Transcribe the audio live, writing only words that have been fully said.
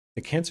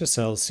The cancer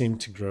cells seem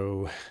to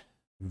grow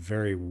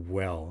very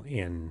well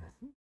in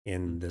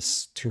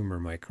this tumor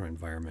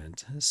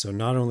microenvironment. So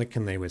not only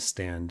can they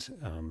withstand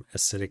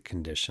acidic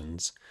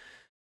conditions,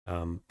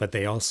 but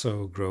they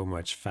also grow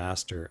much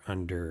faster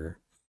under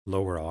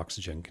lower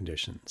oxygen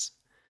conditions.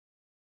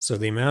 So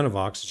the amount of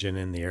oxygen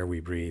in the air we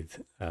breathe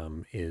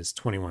is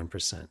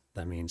 21%.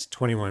 That means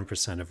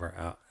 21% of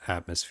our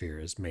atmosphere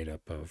is made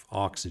up of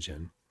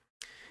oxygen.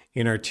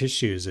 In our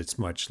tissues, it's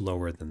much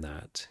lower than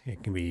that.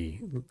 It can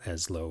be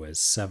as low as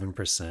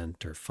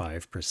 7% or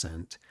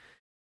 5%.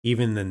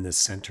 Even in the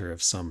center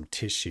of some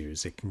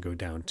tissues, it can go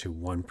down to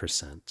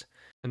 1%.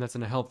 And that's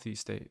in a healthy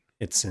state.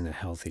 It's in a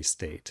healthy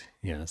state,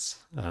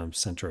 yes.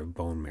 Center of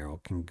bone marrow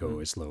can go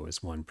Mm. as low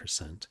as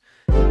 1%.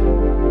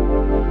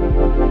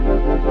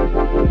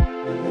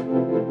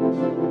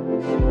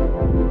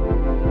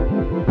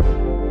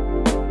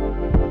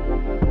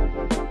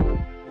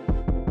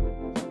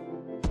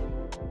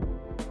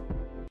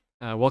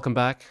 Welcome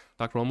back,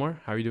 Dr. Willmore.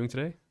 How are you doing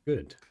today?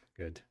 Good,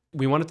 good.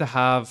 We wanted to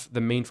have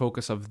the main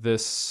focus of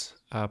this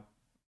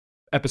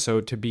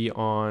episode to be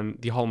on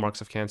the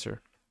hallmarks of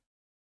cancer.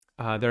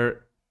 There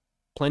are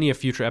plenty of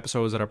future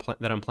episodes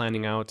that I'm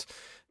planning out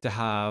to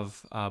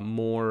have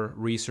more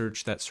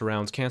research that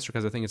surrounds cancer,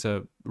 because I think it's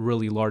a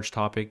really large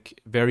topic,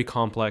 very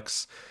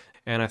complex,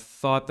 and I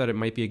thought that it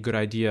might be a good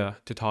idea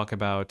to talk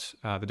about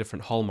the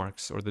different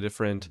hallmarks, or the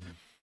different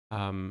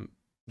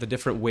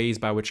ways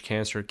by which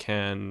cancer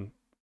can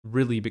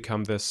really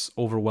become this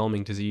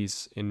overwhelming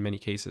disease in many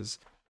cases.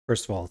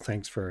 First of all,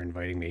 thanks for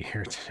inviting me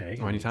here today.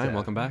 Oh, anytime.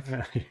 Welcome back.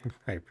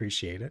 I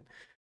appreciate it.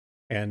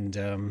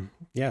 And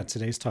yeah,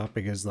 today's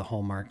topic is the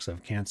hallmarks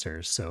of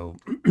cancer. So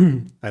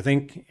I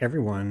think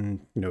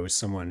everyone knows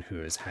someone who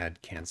has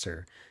had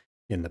cancer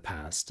in the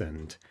past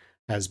and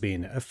has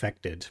been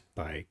affected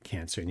by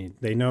cancer. And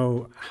they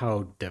know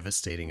how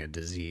devastating a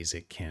disease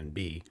it can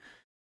be.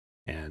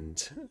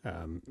 And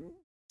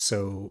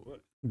so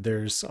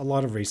there's a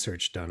lot of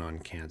research done on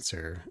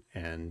cancer.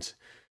 And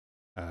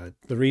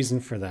the reason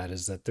for that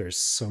is that there's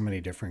so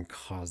many different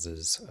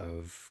causes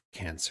of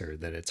cancer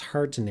that it's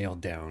hard to nail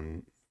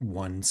down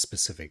one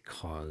specific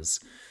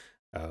cause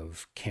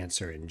of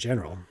cancer in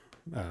general.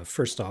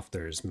 First off,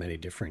 there's many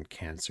different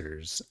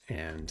cancers,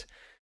 and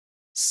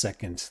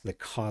second, the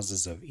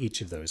causes of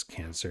each of those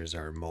cancers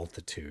are a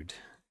multitude.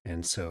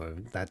 And so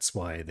that's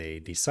why they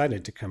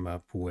decided to come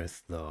up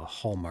with the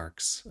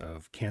hallmarks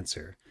of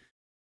cancer.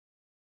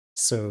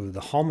 So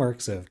the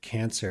hallmarks of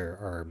cancer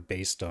are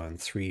based on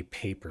three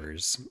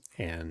papers,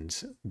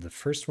 and the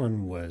first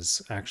one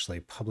was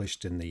actually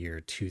published in the year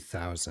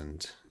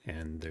 2000,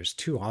 and there's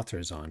two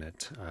authors on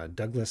it,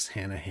 Douglas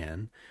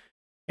Hanahan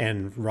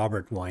and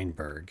Robert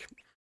Weinberg.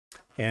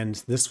 And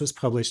this was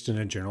published in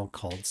a journal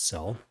called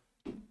Cell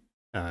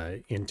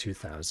in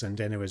 2000,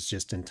 and it was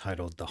just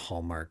entitled The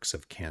Hallmarks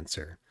of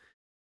Cancer.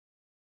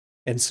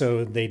 And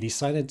so they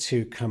decided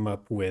to come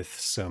up with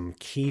some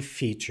key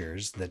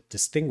features that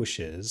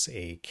distinguishes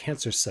a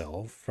cancer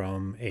cell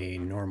from a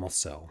normal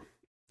cell.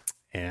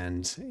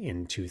 And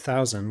in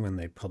 2000, when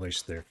they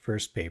published their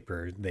first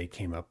paper, they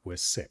came up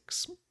with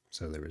six.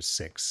 So there was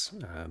six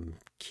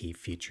key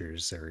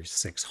features, or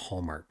six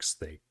hallmarks,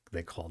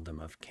 they called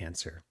them, of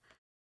cancer.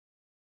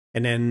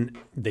 And then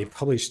they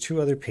published two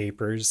other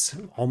papers,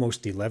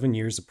 almost 11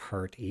 years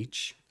apart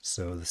each.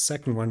 So the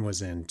second one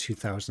was in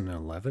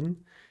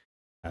 2011.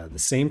 The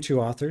same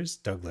two authors,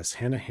 Douglas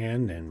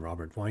Hanahan and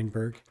Robert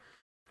Weinberg.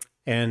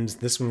 And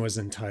this one was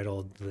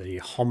entitled The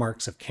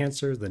Hallmarks of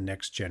Cancer, the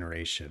Next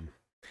Generation.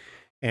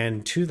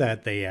 And to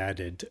that, they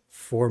added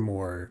four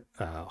more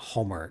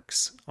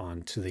hallmarks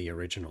onto the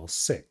original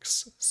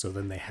six. So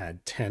then they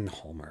had 10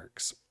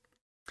 hallmarks.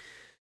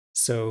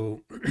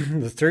 So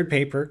the third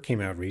paper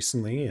came out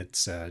recently.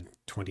 It's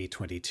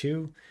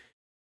 2022.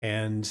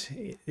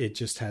 And it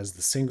just has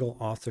the single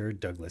author,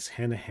 Douglas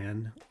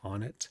Hanahan,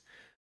 on it.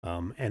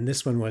 And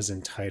this one was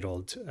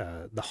entitled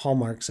The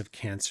Hallmarks of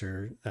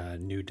Cancer,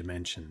 New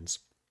Dimensions.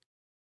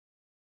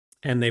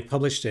 And they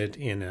published it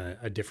in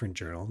a different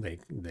journal.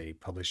 They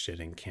published it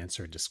in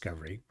Cancer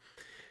Discovery.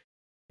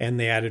 And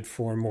they added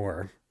four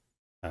more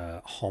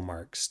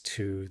hallmarks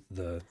to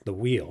the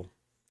wheel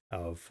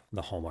of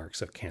the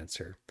hallmarks of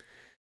cancer.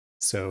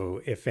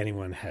 So if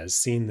anyone has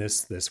seen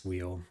this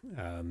wheel,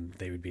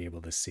 they would be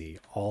able to see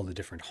all the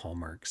different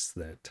hallmarks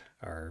that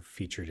are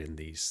featured in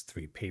these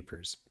three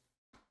papers.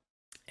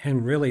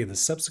 And really, the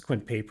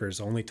subsequent papers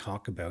only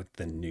talk about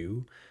the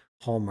new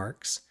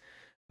hallmarks.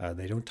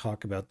 They don't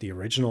talk about the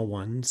original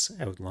ones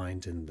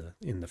outlined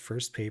in the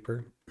first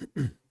paper.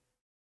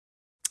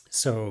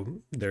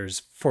 So there's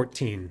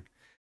 14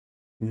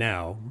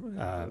 now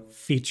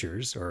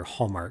features or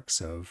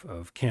hallmarks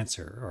of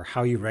cancer, or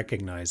how you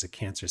recognize a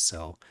cancer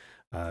cell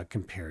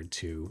compared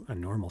to a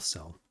normal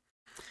cell.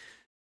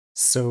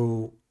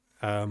 So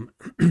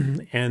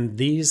and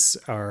these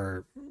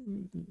are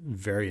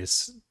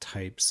various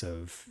types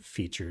of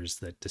features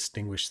that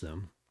distinguish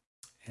them.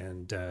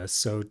 And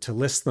so to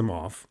list them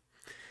off,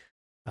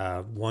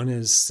 one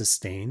is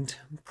sustained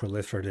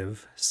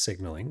proliferative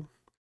signaling.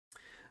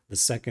 The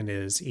second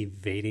is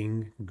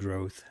evading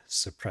growth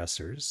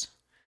suppressors.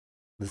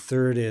 The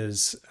third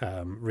is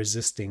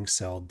resisting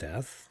cell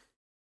death.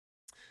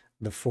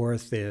 The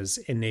fourth is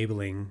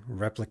enabling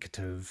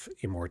replicative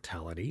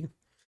immortality.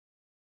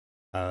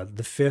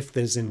 The fifth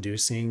is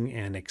inducing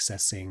and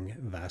accessing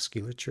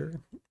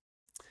vasculature.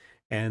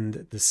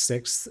 And the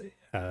sixth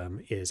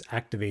is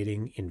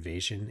activating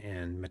invasion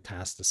and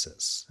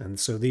metastasis. And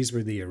so these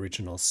were the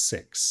original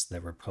six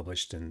that were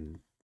published in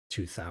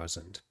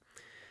 2000.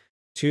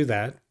 To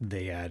that,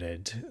 they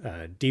added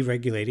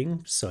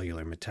deregulating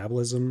cellular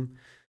metabolism,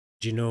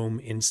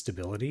 genome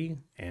instability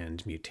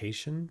and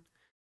mutation,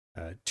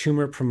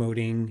 tumor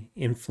promoting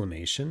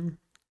inflammation,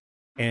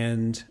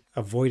 and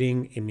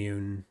avoiding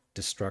immune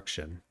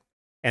destruction.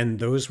 And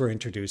those were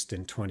introduced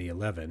in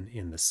 2011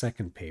 in the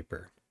second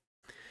paper.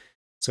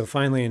 So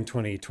finally, in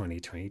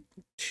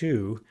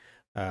 2022,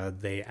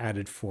 they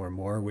added four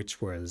more,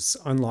 which was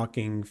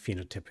unlocking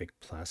phenotypic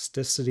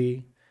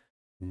plasticity,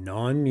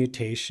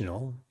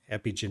 non-mutational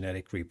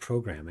epigenetic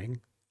reprogramming,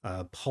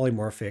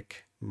 polymorphic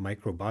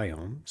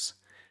microbiomes,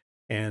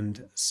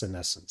 and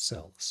senescent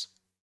cells.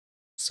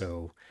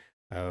 So,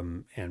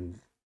 and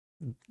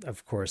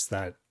of course,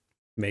 that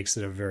makes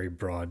it a very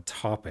broad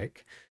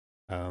topic,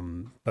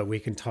 but we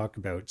can talk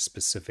about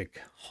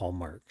specific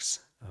hallmarks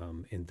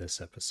in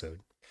this episode.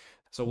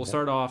 So we'll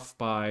start off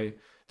by,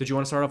 did you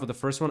want to start off with the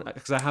first one?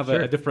 Because I have Sure.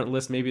 a different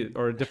list, maybe,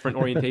 or a different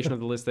orientation of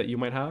the list that you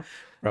might have.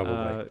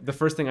 Probably. The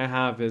first thing I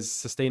have is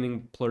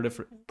sustaining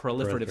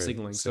proliferative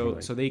signaling. So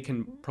they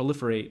can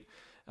proliferate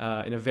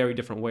in a very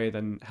different way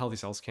than healthy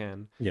cells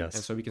can. Yes.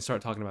 And so we can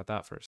start talking about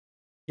that first.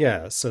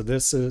 Yeah, so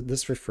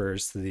this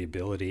refers to the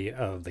ability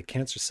of the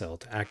cancer cell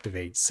to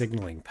activate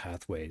signaling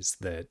pathways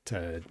that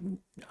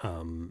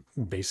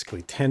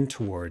basically tend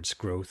towards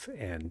growth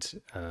and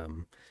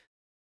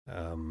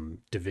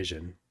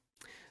division.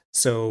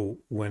 So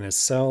when a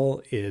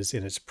cell is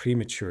in its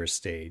premature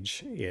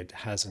stage, it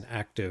has an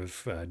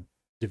active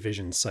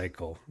division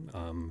cycle,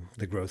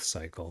 the growth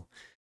cycle.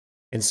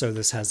 And so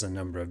this has a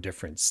number of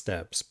different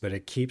steps, but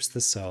it keeps the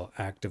cell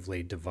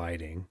actively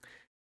dividing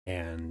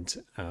and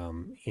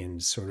in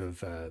sort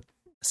of a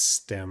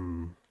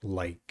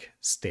stem-like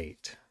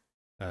state,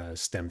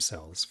 stem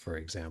cells, for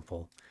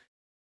example.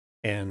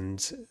 And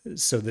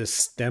so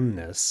this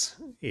stemness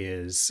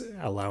is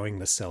allowing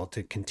the cell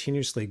to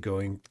continuously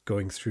going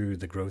through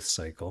the growth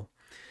cycle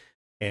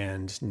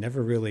and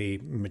never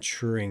really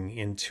maturing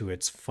into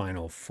its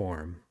final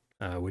form,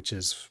 which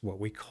is what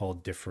we call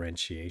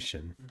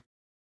differentiation.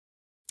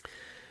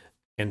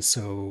 And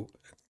so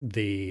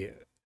the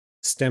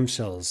stem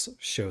cells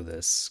show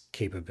this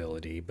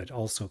capability, but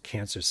also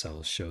cancer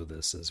cells show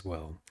this as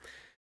well.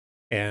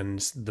 And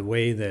the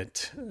way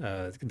that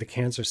the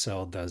cancer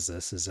cell does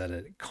this is that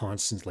it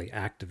constantly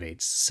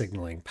activates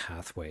signaling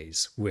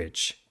pathways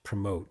which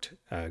promote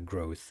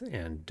growth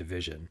and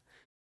division.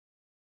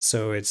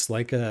 So it's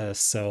like a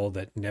cell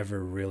that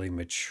never really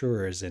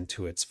matures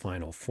into its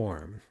final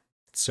form.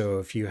 So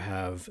if you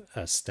have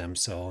a stem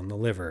cell in the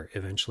liver,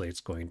 eventually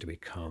it's going to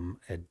become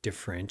a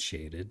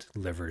differentiated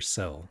liver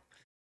cell.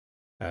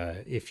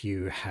 If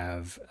you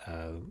have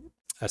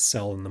a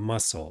cell in the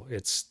muscle,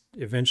 it's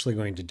eventually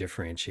going to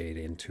differentiate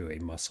into a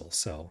muscle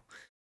cell.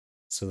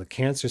 So the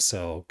cancer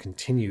cell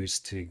continues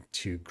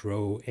to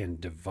grow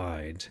and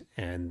divide,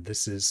 and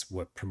this is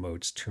what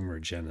promotes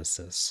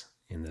tumorigenesis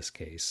in this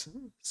case.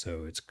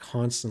 So it's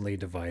constantly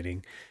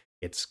dividing,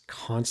 it's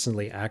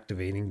constantly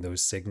activating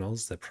those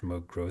signals that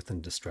promote growth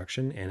and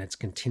destruction, and it's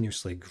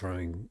continuously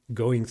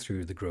going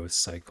through the growth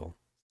cycle.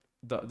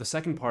 The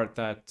second part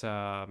that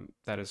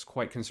that is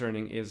quite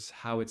concerning is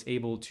how it's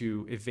able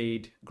to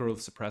evade growth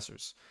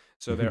suppressors.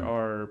 So there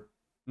are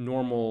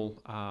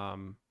normal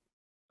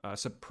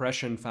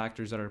suppression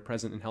factors that are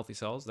present in healthy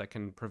cells that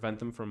can prevent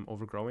them from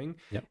overgrowing,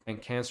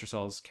 and cancer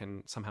cells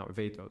can somehow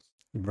evade those.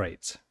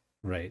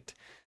 Right.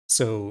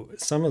 So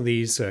some of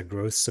these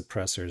growth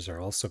suppressors are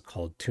also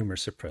called tumor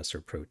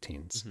suppressor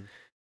proteins.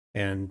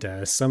 And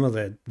some of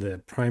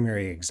the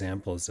primary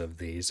examples of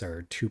these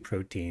are two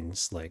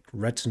proteins like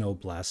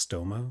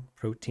retinoblastoma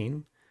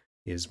protein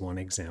is one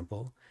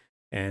example.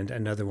 And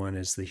another one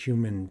is the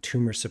human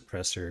tumor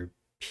suppressor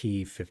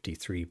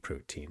P53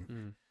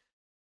 protein.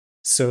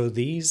 So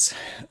these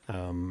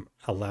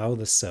allow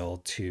the cell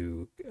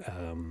to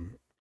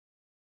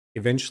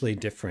eventually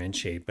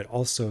differentiate, but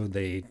also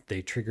they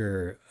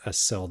trigger a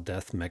cell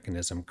death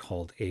mechanism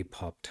called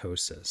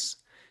apoptosis.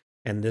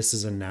 And this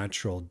is a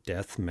natural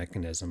death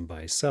mechanism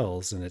by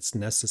cells, and it's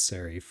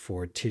necessary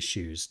for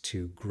tissues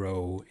to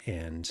grow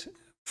and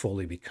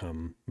fully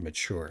become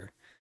mature.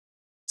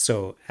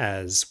 So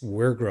as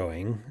we're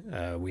growing,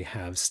 we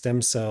have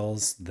stem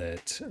cells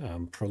that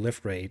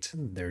proliferate.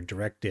 They're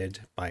directed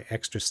by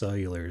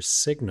extracellular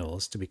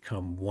signals to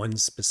become one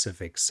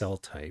specific cell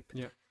type.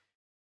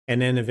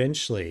 And then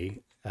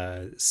eventually,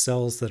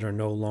 cells that are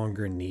no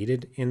longer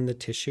needed in the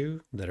tissue,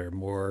 that are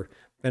more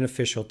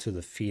beneficial to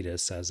the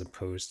fetus as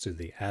opposed to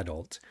the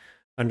adult,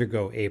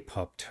 undergo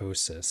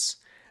apoptosis.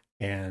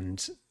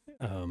 And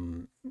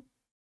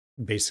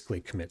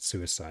basically commit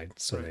suicide.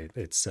 So Right.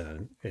 it's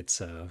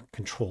a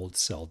controlled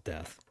cell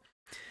death.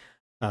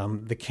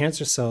 The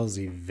cancer cells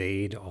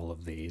evade all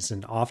of these,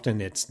 and often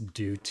it's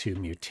due to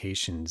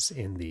mutations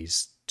in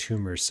these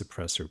tumor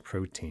suppressor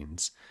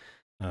proteins.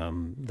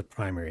 The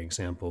primary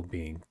example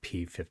being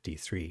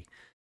P53.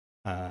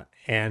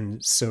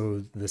 And so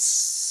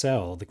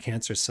the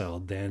cancer cell,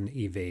 then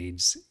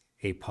evades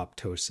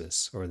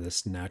apoptosis, or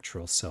this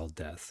natural cell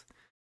death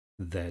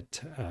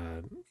that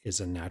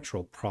is a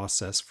natural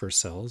process for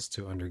cells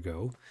to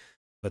undergo.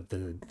 But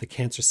the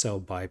cancer cell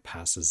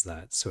bypasses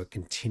that, so it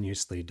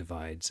continuously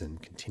divides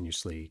and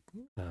continuously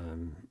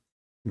um,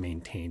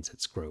 maintains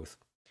its growth.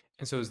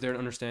 And so, is there an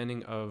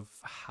understanding of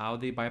how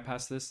they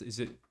bypass this? Is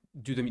it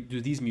do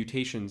these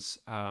mutations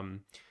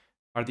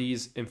are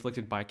these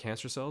inflicted by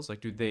cancer cells?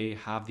 Like, do they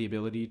have the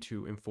ability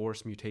to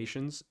enforce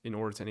mutations in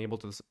order to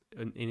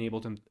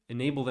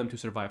enable them to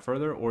survive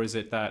further, or is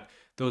it that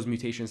those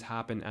mutations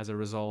happen as a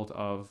result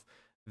of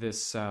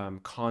this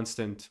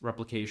constant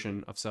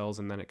replication of cells,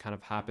 and then it kind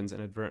of happens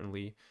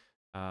inadvertently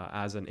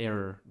as an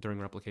error during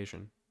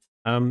replication?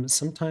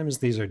 Sometimes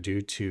these are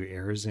due to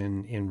errors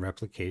in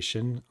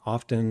replication.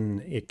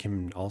 Often it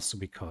can also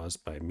be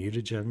caused by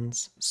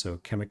mutagens, so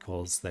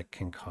chemicals that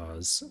can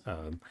cause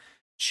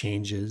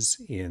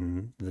changes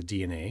in the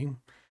DNA,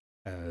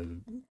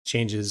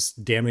 changes,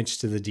 damage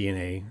to the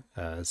DNA,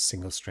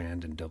 single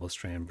strand and double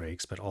strand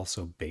breaks, but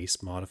also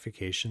base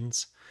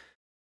modifications.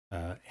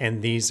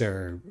 And these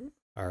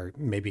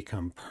may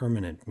become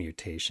permanent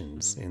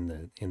mutations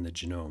Mhm. in the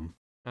genome.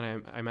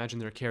 And I imagine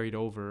they're carried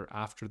over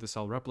after the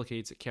cell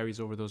replicates. It carries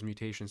over those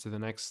mutations to the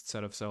next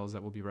set of cells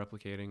that will be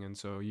replicating, and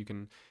so you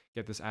can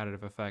get this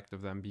additive effect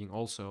of them being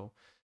also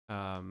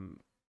um,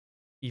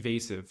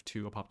 evasive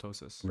to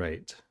apoptosis,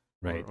 Right,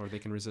 right. or they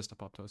can resist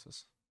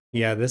apoptosis.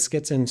 Yeah, this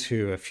gets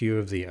into a few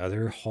of the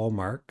other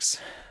hallmarks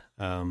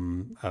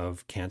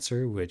of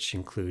cancer, which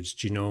includes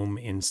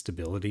genome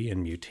instability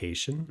and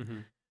mutation. Hmm.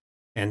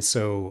 And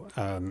so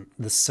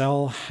the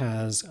cell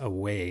has a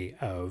way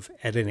of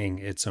editing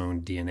its own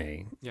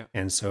DNA. Yeah,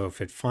 And so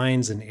if it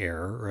finds an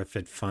error or if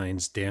it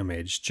finds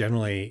damage,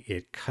 generally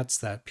it cuts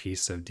that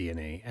piece of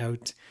DNA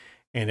out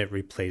and it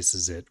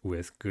replaces it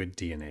with good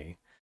DNA.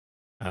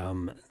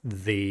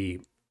 The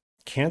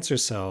cancer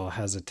cell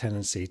has a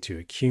tendency to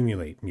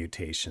accumulate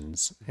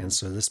mutations, hmm, and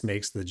so this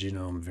makes the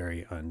genome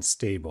very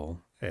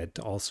unstable. It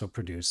also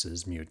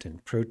produces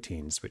mutant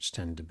proteins, which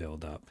tend to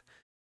build up.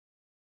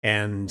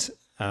 And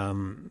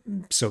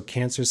so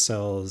cancer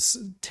cells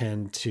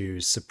tend to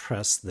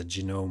suppress the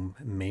genome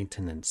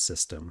maintenance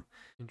system,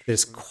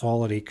 this interesting.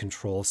 quality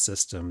control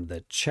system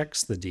that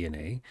checks the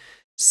DNA,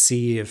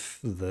 see if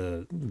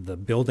the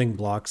building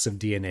blocks of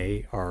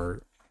DNA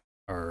are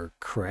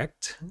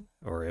correct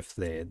or if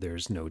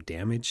there's no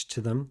damage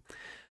to them.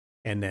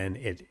 And then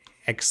it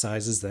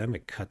excises them,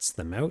 it cuts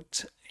them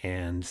out,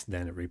 and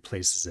then it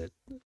replaces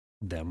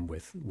them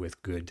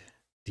with good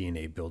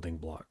DNA building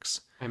blocks.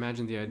 I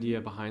imagine the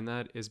idea behind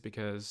that is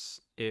because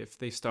if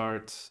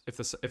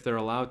they're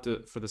allowed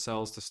to for the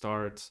cells to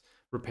start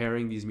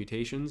repairing these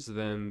mutations,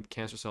 then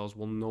cancer cells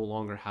will no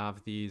longer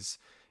have these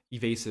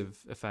evasive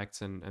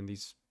effects and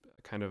these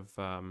kind of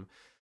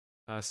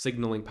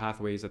signaling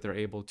pathways that they're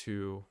able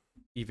to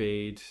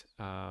evade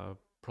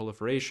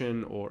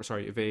proliferation, or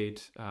sorry, evade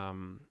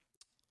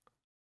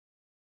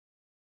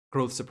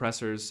growth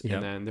suppressors, and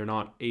Yep. then they're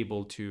not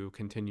able to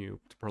continue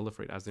to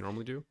proliferate as they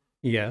normally do.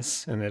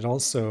 Yes, and it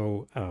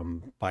also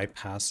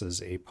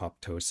bypasses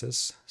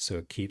apoptosis, so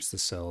it keeps the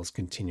cells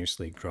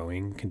continuously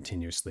growing,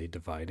 continuously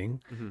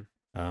dividing.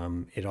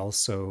 Hmm. It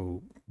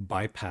also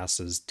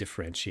bypasses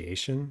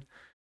differentiation.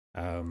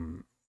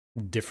 Um,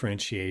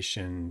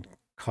 Differentiation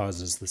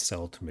causes the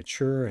cell to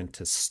mature and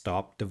to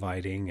stop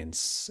dividing and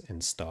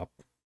stop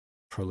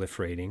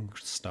proliferating,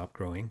 stop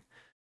growing.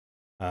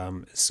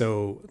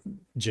 So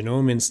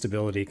genome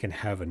instability can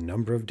have a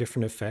number of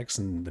different effects,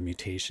 and the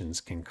mutations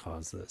can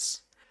cause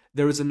this.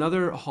 There is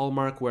another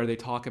hallmark where they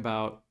talk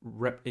about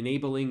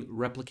enabling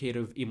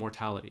replicative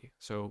immortality.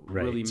 So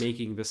really Right.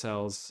 making the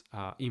cells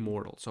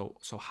immortal.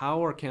 So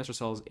how are cancer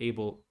cells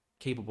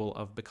capable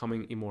of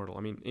becoming immortal?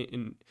 I mean,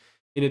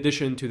 in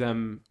addition to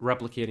them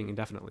replicating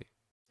indefinitely.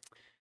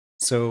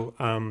 So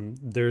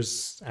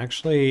there's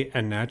actually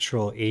a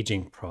natural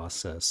aging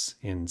process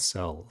in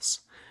cells.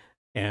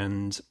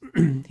 And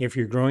if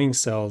you're growing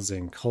cells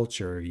in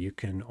culture, you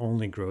can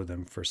only grow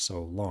them for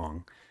so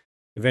long.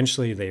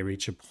 Eventually, they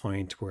reach a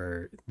point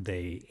where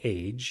they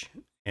age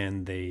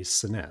and they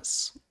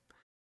senesce.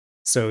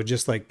 So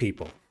just like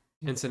people,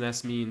 And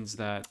senesce means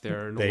that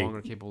they're no they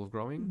longer capable of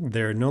growing.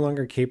 they're no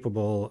longer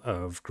capable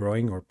of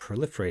growing or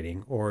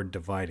proliferating or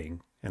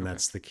dividing, and Okay.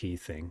 that's the key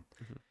thing.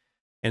 Hmm.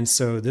 And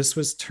so this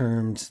was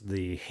termed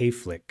the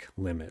Hayflick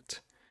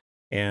limit.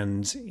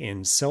 And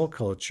in cell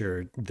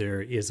culture,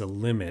 there is a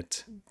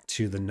limit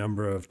to the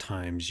number of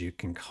times you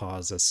can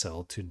cause a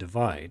cell to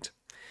divide,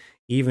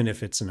 even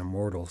if it's an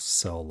immortal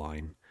cell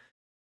line.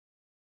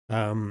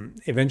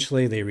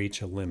 Eventually, they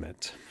reach a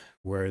limit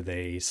where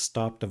they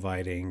stop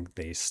dividing,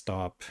 they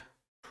stop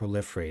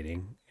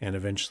proliferating, and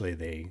eventually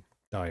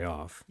die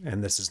off,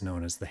 and this is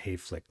known as the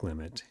Hayflick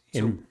limit.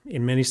 So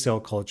In many cell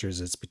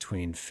cultures, it's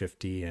between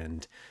 50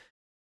 and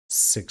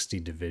 60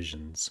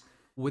 divisions.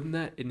 wouldn't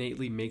that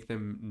innately make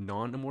them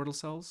non-immortal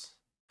cells?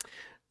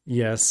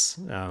 Yes,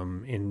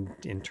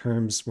 in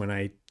terms when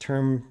I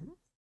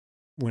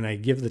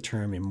give the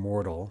term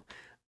immortal,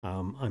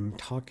 I'm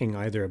talking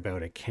either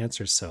about a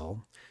cancer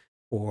cell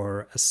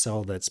or a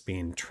cell that's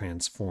being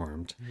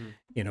transformed Mhm.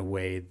 in a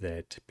way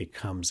that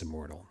becomes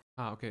immortal.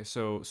 Ah, okay.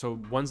 So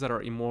ones that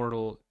are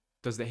immortal,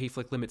 does the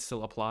Hayflick limit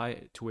still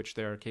apply to which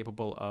they're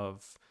capable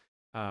of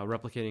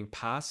replicating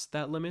past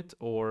that limit,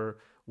 or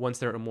once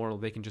they're immortal,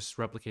 they can just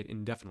replicate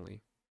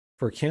indefinitely?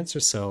 For cancer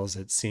cells,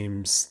 they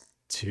seem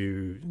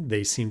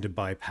to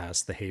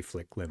bypass the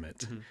Hayflick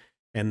limit, Hmm.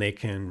 and they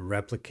can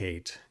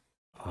replicate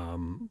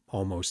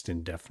almost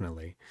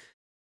indefinitely.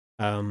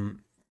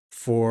 Um,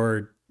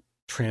 for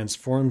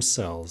transformed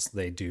cells,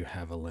 they do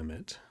have a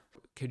limit.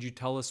 Could you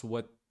tell us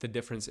what the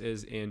difference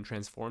is in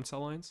transformed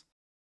cell lines?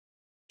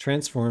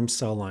 Transformed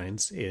cell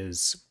lines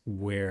is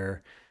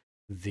where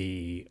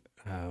the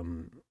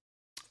um,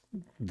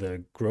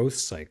 the growth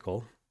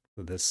cycle,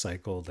 this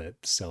cycle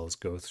that cells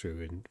go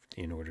through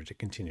in order to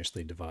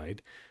continuously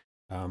divide,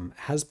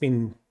 has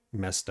been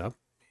messed up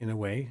in a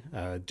way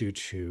due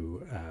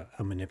to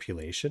a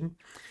manipulation.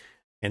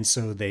 And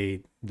so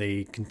they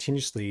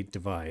continuously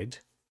divide,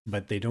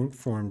 but they don't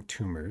form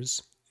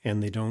tumors,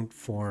 and they don't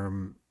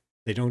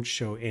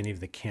show any of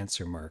the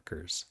cancer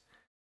markers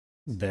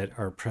that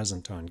are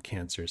present on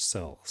cancer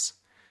cells,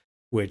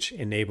 which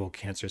enable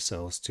cancer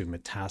cells to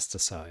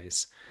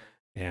metastasize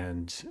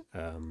and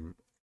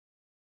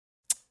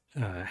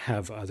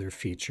have other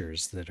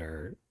features that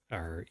are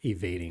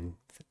evading,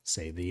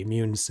 say, the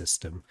immune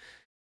system.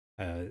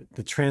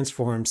 The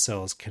transformed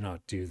cells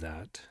cannot do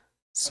that.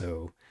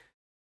 So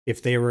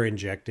if they were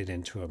injected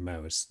into a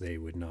mouse, they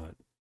would not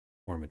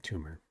form a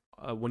tumor.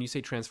 When you say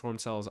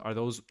transformed cells, are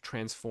those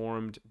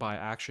transformed by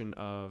action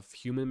of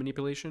human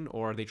manipulation,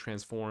 or are they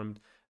transformed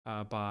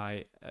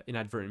by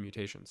inadvertent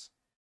mutations?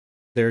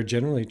 They're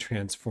generally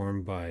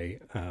transformed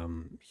by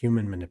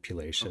human Okay.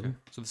 manipulation.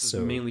 So this is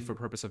So, mainly for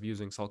purpose of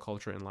using cell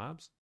culture in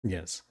labs?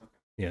 yes,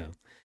 yeah.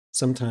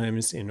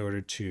 Sometimes, in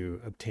order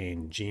to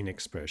obtain gene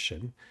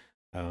expression,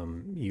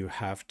 you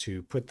have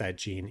to put that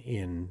gene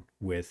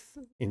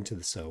into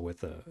the cell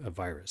with a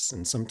virus,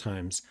 and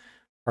sometimes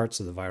parts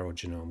of the viral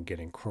genome get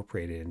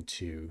incorporated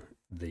into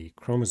the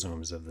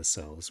chromosomes of the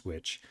cells,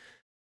 which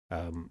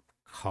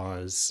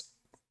cause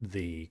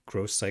the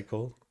growth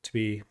cycle to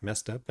be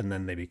messed up, and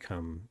then they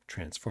become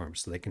transformed.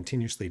 So they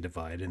continuously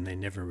divide and they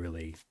never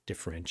really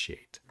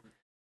differentiate.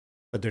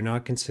 But they're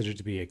not considered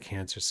to be a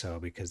cancer cell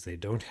because they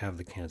don't have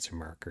the cancer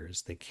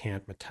markers. They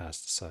can't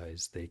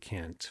metastasize. They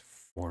can't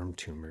form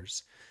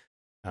tumors,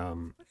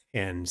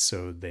 and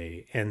so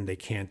they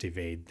can't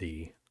evade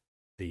the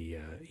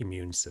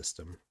immune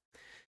system.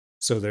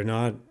 So they're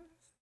not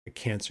a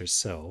cancer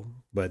cell,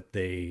 but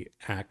they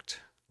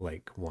act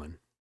like one.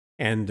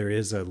 And there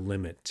is a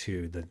limit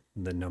to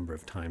the number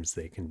of times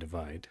they can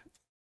divide.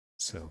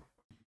 So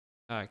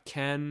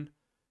Can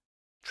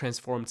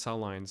transformed cell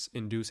lines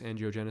induce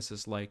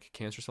angiogenesis like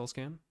cancer cells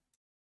can?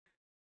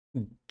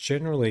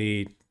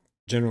 generally,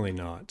 generally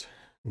not.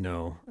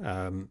 No.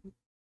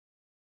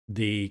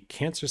 The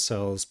cancer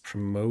cells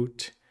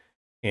promote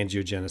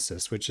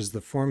angiogenesis, which is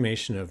the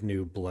formation of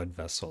new blood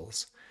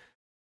vessels,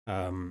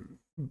 um,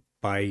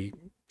 by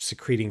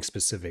secreting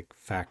specific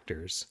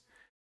factors.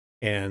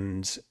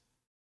 And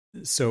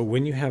so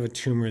when you have a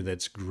tumor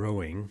that's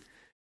growing,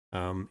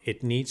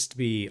 it needs to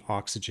be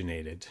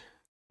oxygenated,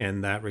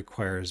 and that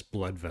requires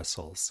blood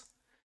vessels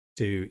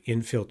to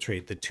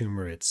infiltrate the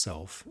tumor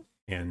itself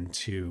and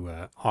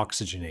to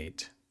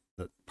oxygenate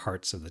the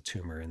parts of the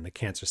tumor and the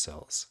cancer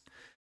cells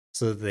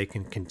so that they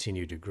can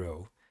continue to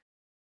grow.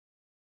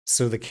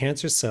 So the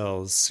cancer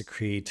cells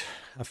secrete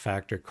a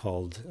factor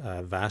called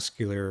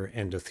vascular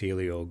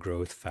endothelial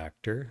growth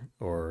factor,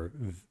 or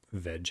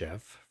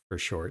VEGF for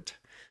short.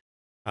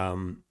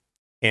 Um,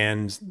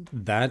 and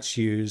that's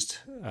used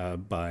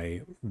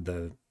by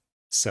the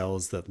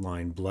cells that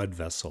line blood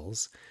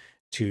vessels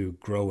to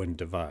grow and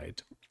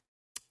divide.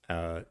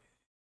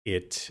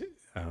 It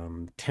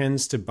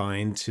tends to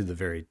bind to the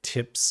very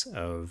tips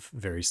of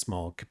very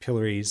small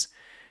capillaries,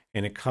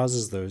 and it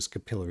causes those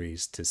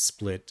capillaries to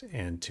split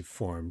and to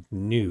form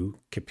new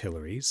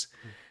capillaries.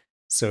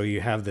 So you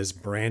have this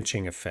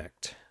branching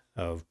effect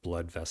of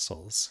blood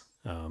vessels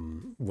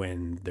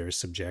when they're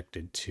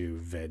subjected to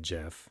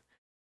VEGF.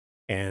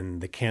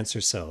 And the cancer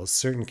cells,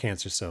 certain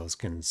cancer cells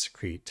can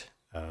secrete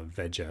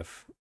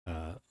VEGF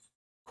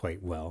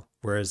quite well,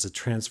 whereas a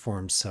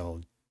transformed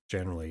cell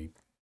generally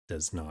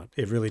does not.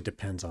 It really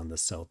depends on the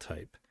cell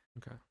type.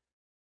 Okay.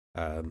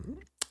 Um,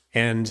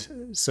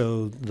 and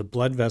so the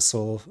blood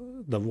vessel,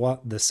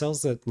 the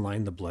cells that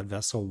line the blood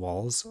vessel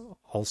walls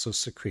also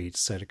secrete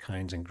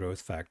cytokines and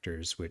growth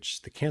factors,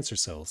 which the cancer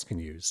cells can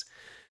use.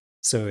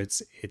 So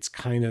it's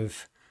kind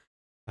of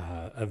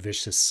a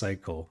vicious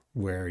cycle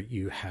where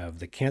you have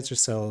the cancer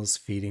cells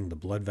feeding the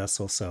blood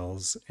vessel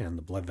cells and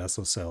the blood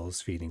vessel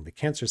cells feeding the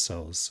cancer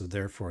cells. So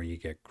therefore, you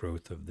get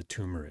growth of the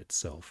tumor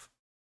itself.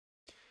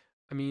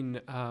 I mean,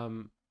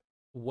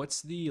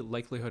 what's the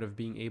likelihood of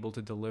being able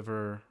to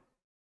deliver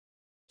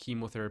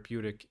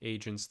chemotherapeutic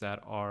agents that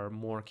are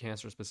more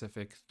cancer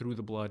specific through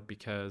the blood,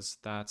 because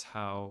that's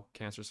how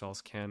cancer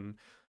cells can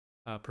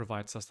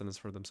provide sustenance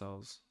for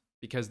themselves,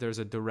 because there's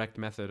a direct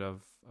method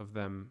of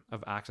them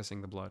of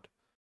accessing the blood.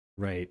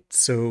 Right.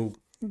 So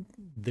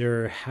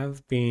there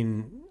have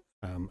been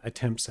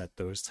attempts at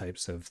those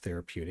types of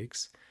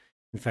therapeutics.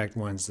 In fact,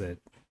 ones that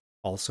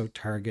also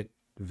target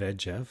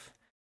VEGF.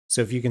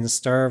 So if you can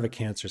starve a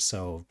cancer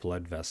cell of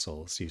blood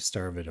vessels, you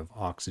starve it of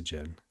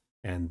oxygen,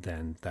 and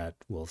then that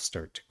will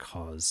start to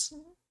cause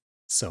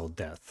cell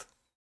death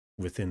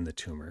within the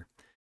tumor.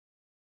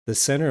 The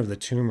center of the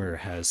tumor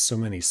has so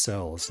many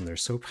cells, and they're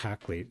so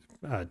tightly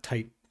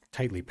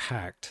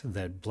packed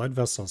that blood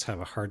vessels have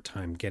a hard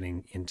time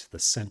getting into the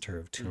center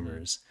of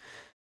tumors.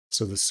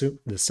 So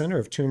the center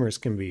of tumors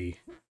can be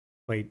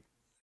quite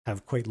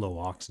have quite low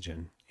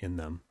oxygen in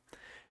them,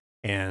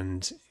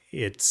 and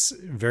it's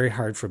very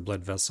hard for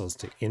blood vessels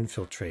to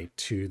infiltrate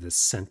to the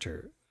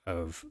center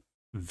of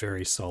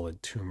very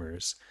solid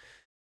tumors.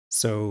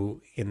 So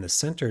in the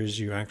centers,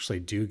 you actually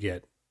do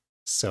get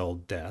cell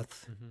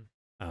death.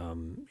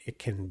 Mm-hmm. It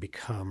can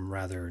become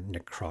rather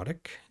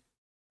necrotic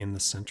in the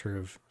center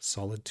of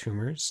solid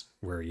tumors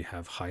where you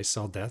have high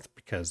cell death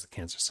because the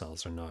cancer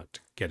cells are not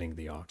getting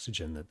the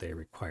oxygen that they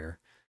require.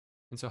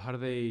 And so, how do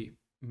they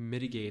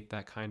mitigate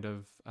that kind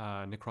of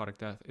necrotic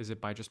death? Is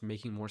it by just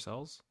making more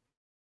cells?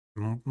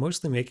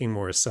 Mostly making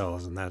more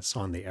cells, and that's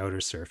on the outer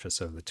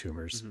surface of the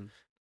tumors. Mm-hmm.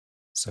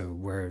 So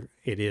where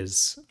it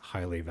is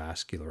highly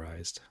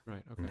vascularized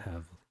Right. and Okay.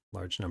 have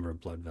large number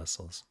of blood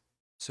vessels.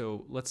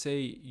 So let's say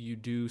you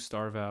do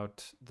starve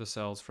out the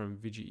cells from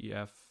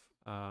VGEF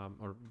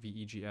or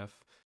VEGF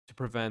to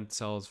prevent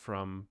cells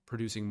from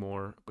producing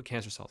more, but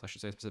cancer cells, I should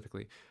say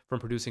specifically, from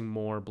producing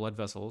more blood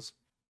vessels.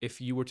 If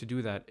you were to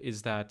do that,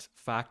 is that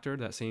factor,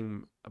 that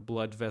same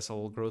blood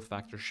vessel growth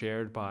factor,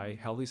 shared by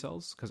healthy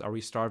cells? Because are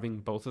we starving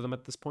both of them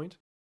at this point?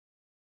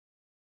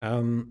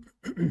 Um,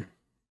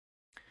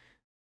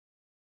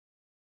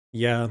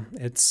 yeah,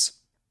 it's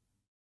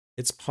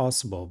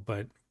possible,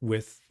 but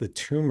with the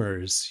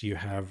tumors, you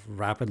have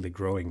rapidly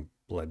growing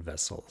blood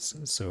vessels.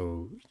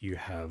 So you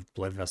have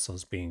blood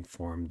vessels being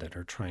formed that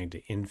are trying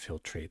to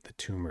infiltrate the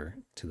tumor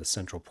to the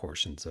central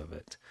portions of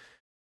it.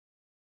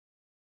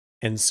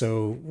 And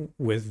so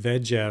with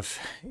VEGF,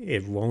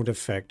 it won't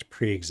affect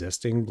pre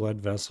existing blood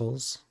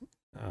vessels.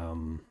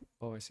 Um,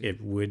 Oh, I see.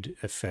 it would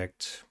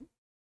affect,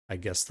 I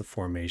guess, the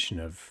formation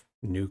of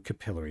new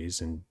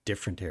capillaries in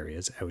different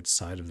areas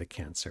outside of the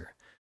cancer.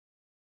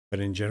 But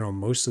in general,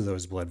 most of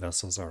those blood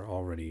vessels are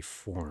already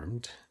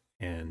formed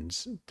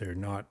and they're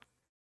not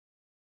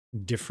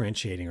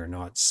differentiating or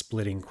not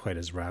splitting quite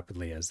as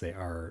rapidly as they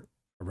are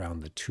around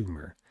the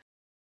tumor.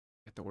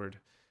 Get the word.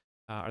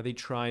 Are they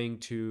trying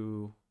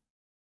to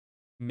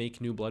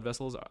make new blood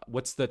vessels?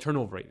 What's the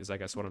turnover rate? Is, I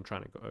guess, what I'm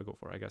trying to go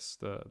for. I guess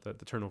the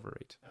turnover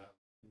rate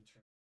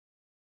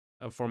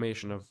of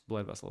formation of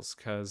blood vessels,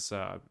 because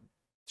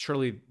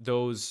surely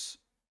those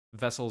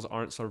vessels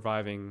aren't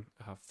surviving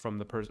from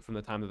the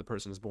time that the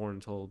person is born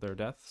until their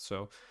death.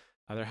 So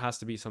there has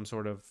to be some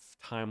sort of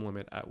time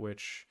limit at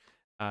which,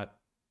 at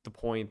the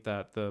point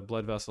that the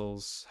blood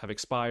vessels have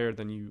expired,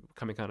 then you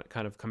kind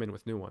of come in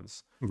with new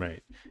ones.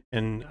 Right.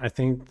 And I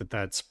think that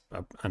that's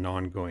an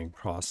ongoing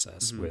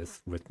process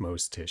Mm-hmm. with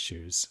most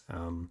tissues.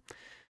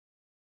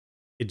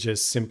 It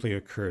just simply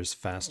occurs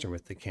faster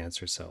with the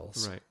cancer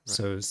cells. Right.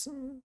 Right.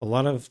 So a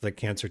lot of the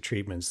cancer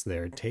treatments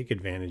there take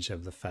advantage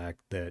of the fact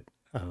that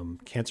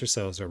cancer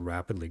cells are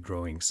rapidly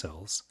growing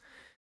cells.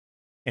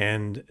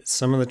 And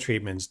some of the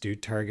treatments do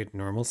target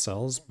normal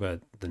cells,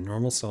 but the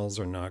normal cells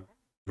are not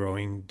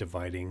growing,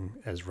 dividing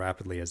as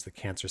rapidly as the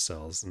cancer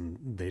cells, and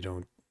they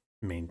don't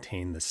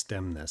maintain the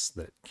stemness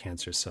that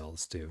cancer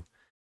cells do.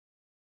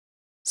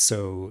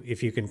 So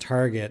if you can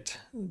target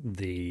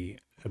the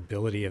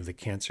ability of the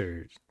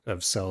cancer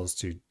of cells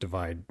to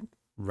divide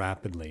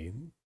rapidly,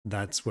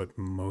 that's what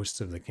most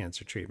of the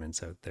cancer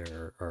treatments out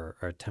there are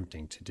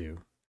attempting to do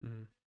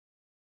Mm-hmm.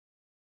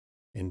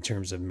 in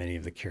terms of many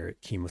of the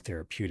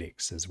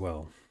chemotherapeutics as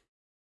well.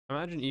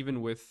 Imagine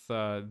even with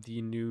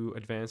the new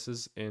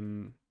advances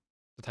in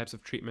the types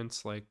of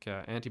treatments like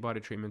antibody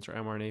treatments or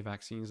mRNA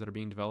vaccines that are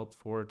being developed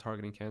for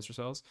targeting cancer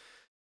cells.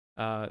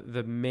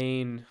 The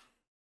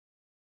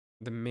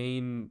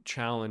main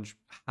challenge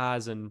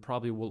has and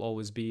probably will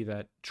always be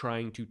that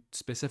trying to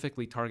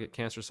specifically target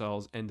cancer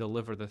cells and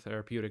deliver the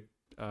therapeutic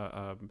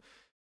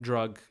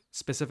drug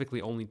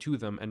specifically only to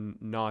them and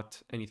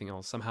not anything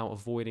else, somehow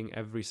avoiding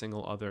every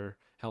single other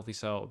healthy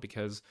cell,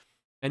 because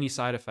any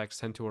side effects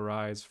tend to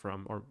arise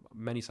from, or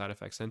many side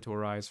effects tend to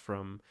arise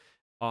from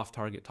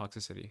off-target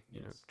toxicity.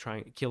 You know,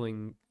 trying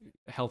killing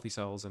healthy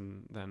cells,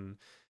 and then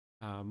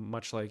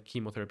much like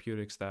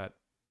chemotherapeutics that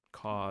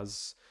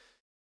cause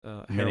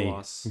hair Many,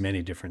 loss.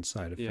 many different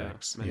side Yeah,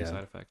 effects. many Yeah.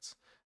 side effects.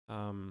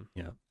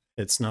 Yeah.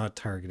 It's not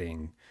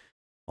targeting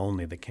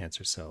only the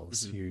cancer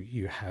cells. Mhm.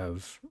 You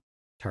have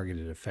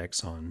targeted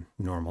effects on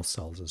normal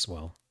cells as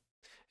well.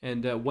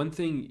 And one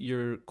thing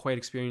you're quite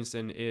experienced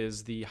in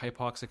is the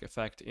hypoxic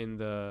effect in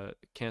the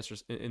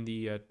cancers in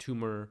the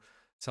tumor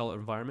cell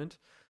environment.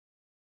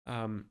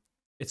 Um,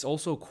 it's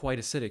also quite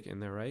acidic in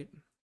there, right?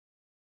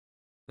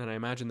 And I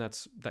imagine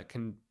that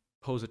can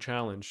pose a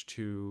challenge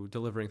to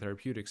delivering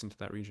therapeutics into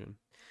that region.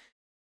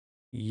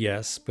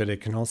 Yes, but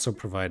it can also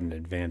provide an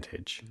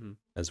advantage Hmm.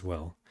 as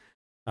well.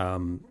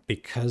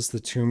 Because the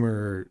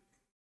tumor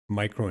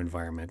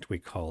microenvironment, we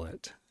call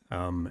it,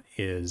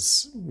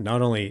 is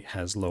not only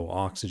has low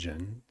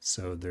oxygen,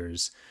 so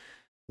there's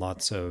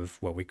lots of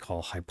what we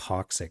call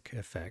hypoxic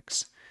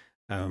effects.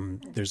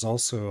 There's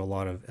also a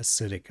lot of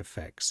acidic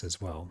effects as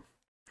well.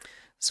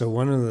 So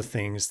one of the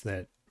things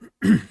that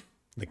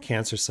the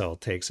cancer cell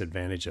takes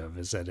advantage of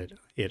is that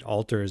it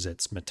alters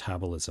its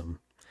metabolism.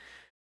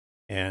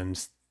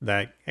 And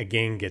that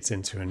again gets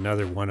into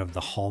another one of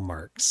the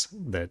hallmarks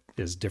that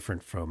is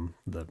different from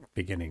the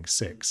beginning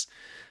six,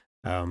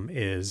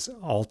 is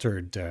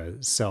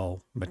altered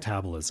cell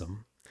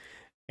metabolism.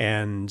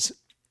 And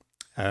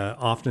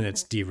often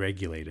it's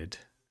deregulated.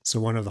 So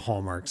one of the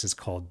hallmarks is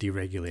called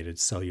deregulated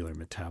cellular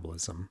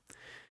metabolism.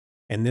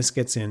 And this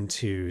gets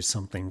into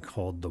something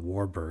called the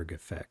Warburg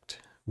effect,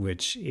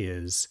 which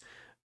is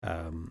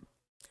um,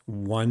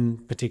 one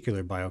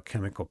particular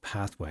biochemical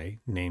pathway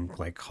named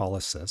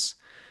glycolysis.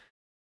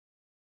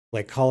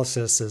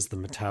 Glycolysis is the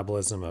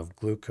metabolism of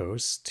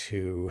glucose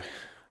to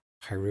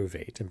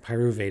pyruvate, and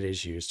pyruvate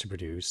is used to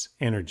produce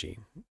energy.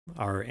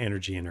 Our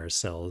energy in our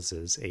cells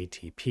is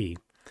ATP.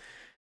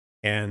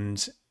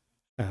 And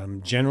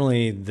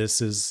generally,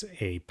 this is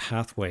a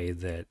pathway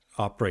that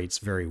operates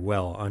very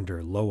well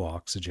under low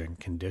oxygen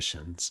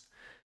conditions.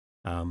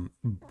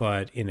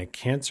 But in a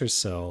cancer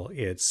cell,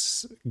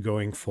 it's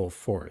going full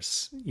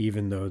force,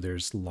 even though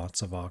there's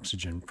lots of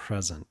oxygen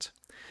present.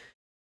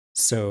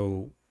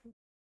 So,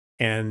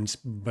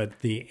 but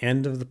the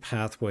end of the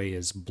pathway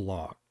is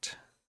blocked.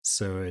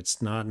 So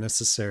it's not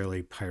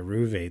necessarily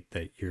pyruvate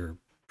that you're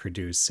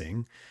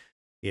producing,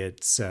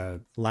 it's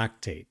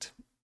lactate.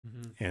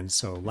 Hmm. And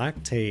so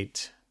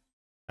lactate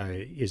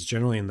is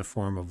generally in the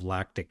form of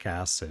lactic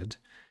acid,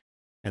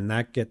 and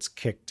that gets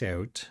kicked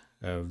out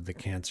of the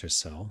cancer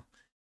cell,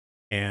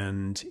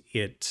 and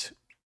it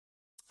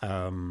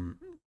um,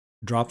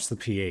 drops the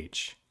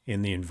pH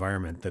in the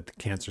environment that the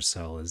cancer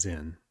cell is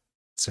in.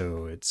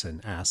 So it's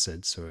an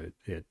acid, so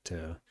it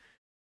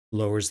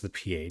lowers the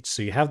pH.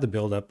 So you have the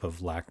buildup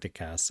of lactic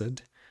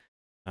acid.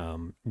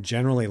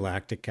 Generally,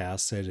 lactic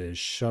acid is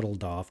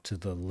shuttled off to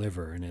the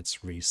liver and it's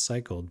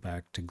recycled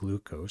back to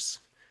glucose.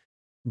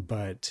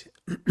 But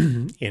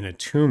in a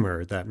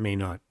tumor, that may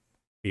not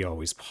be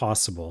always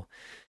possible.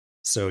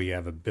 So you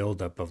have a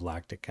buildup of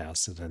lactic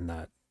acid, and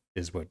that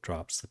is what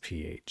drops the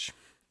pH.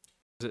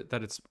 Is it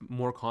that it's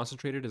more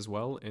concentrated as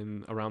well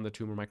in around the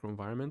tumor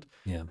microenvironment?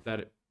 Yeah.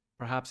 That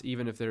perhaps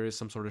even if there is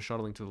some sort of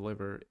shuttling to the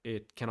liver,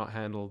 it cannot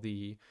handle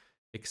the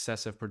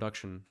excessive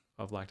production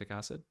of lactic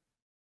acid.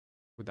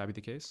 Would that be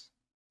the case?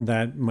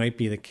 That might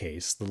be the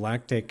case. The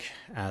lactic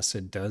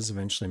acid does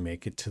eventually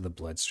make it to the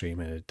bloodstream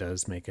and it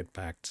does make it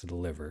back to the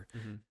liver.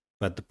 Hmm.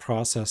 But the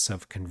process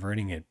of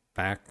converting it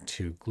back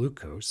to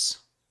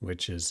glucose,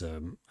 which is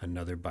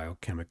another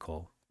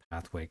biochemical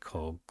pathway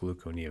called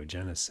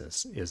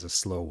gluconeogenesis, is a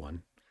slow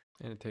one.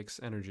 And it takes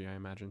energy, I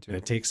imagine, And too.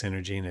 it takes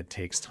energy and it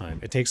takes time.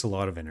 It takes a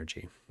lot of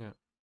energy. Yeah.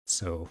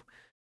 So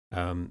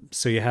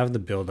so you have the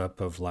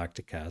buildup of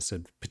lactic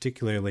acid,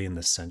 particularly in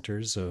the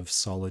centers of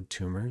solid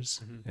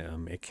tumors.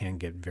 Hmm. It can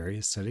get very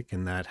acidic,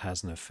 and that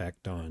has an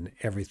effect on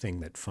everything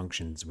that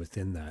functions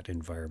within that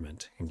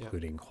environment, Yeah.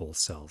 including whole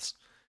cells.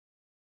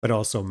 But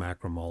also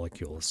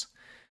macromolecules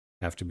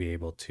have to be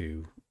able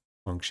to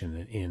function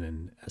in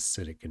an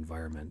acidic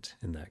environment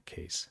in that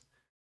case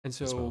And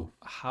as well. so,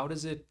 how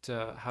does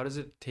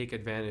it take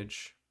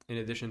advantage? In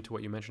addition to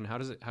what you mentioned, how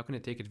can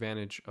it take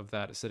advantage of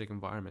that acidic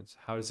environment?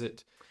 How is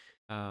it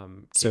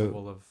So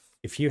capable of?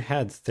 if you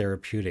had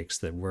therapeutics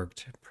that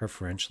worked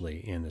preferentially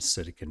in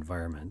acidic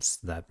environments,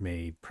 that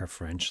may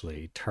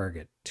preferentially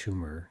target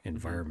tumor Mhm.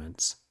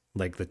 environments,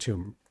 like the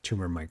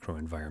tumor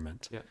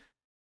microenvironment, Yeah.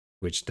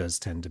 which does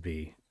tend to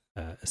be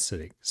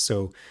acidic.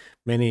 So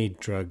many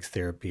drug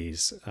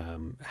therapies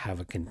have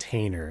a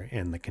container,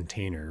 and the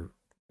container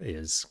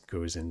is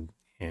goes in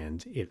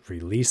and it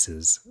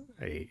releases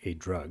a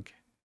drug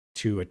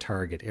to a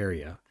target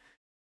area.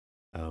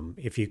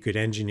 If you could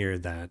engineer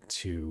that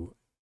to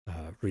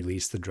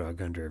release the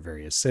drug under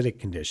very acidic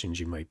conditions,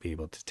 you might be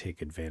able to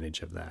take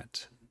advantage of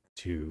that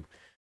to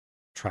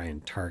try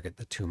and target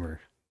the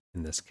tumor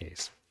in this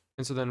case.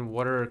 And so then,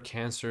 what are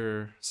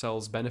cancer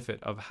cells'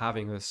 benefit of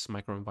having this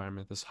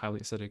microenvironment, this highly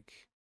acidic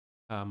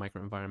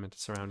microenvironment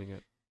surrounding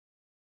it?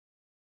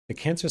 The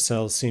cancer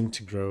cells seem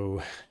to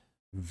grow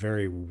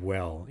very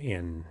well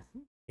Mm.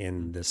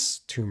 in this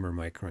tumor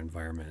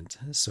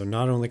microenvironment. So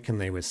not only can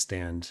they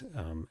withstand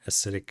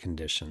acidic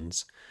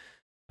conditions,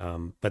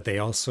 but they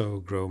also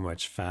grow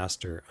much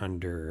faster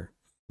under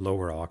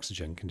lower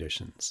oxygen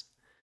conditions.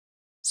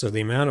 So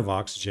the amount of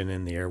oxygen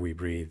in the air we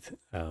breathe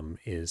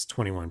is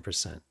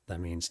 21%. That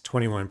means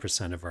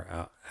 21% of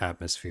our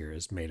atmosphere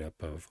is made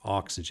up of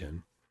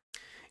oxygen.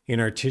 In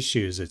our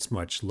tissues, it's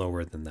much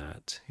lower than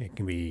that. It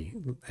can be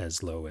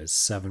as low as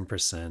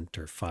 7%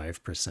 or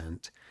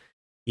 5%.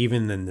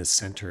 Even in the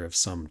center of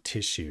some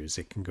tissues,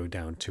 it can go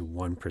down to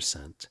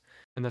 1%.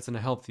 And that's in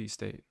a healthy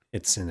state.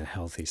 It's in a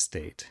healthy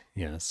state,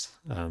 yes.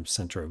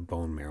 Center of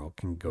bone marrow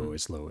can go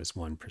as low as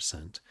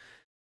 1%.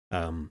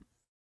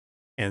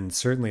 And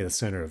certainly the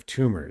center of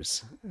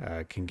tumors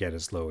can get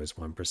as low as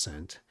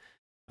 1%.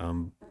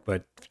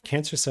 But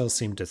cancer cells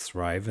seem to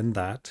thrive in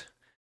that.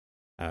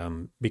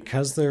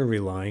 Because they're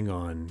relying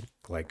on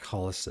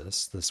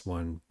glycolysis, this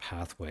one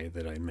pathway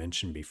that I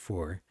mentioned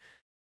before,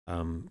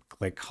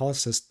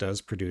 glycolysis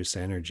does produce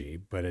energy,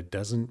 but it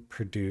doesn't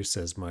produce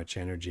as much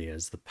energy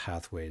as the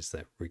pathways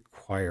that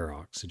require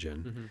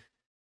oxygen.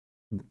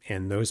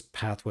 And those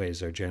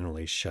pathways are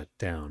generally shut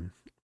down.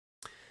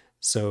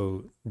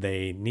 So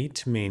they need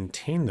to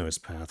maintain those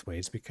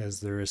pathways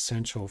because they're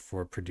essential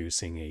for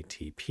producing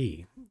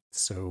ATP.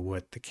 So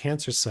what the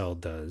cancer cell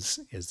does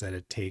is that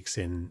it takes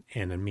in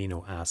an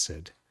amino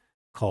acid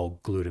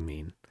called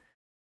glutamine.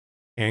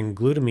 And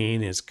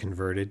glutamine is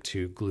converted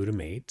to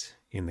glutamate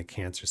in the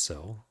cancer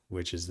cell,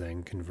 which is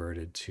then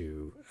converted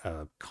to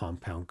a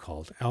compound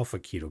called alpha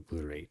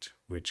ketoglutarate,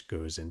 which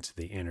goes into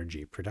the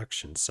energy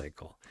production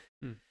cycle.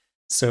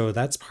 So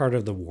that's part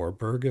of the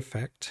Warburg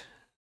effect.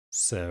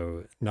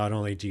 So not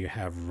only do you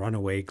have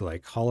runaway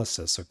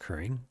glycolysis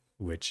occurring,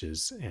 which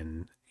is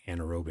an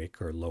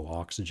anaerobic or low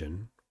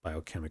oxygen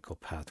biochemical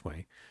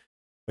pathway,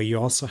 but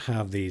you also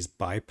have these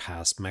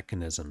bypass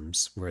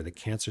mechanisms where the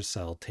cancer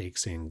cell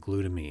takes in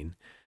glutamine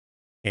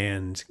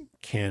and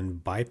can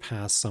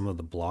bypass some of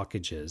the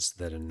blockages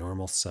that a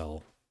normal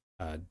cell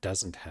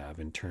doesn't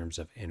have in terms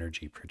of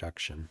energy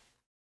production,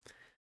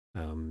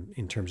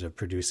 in terms of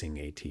producing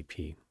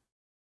ATP.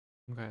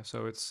 Okay,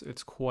 so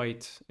it's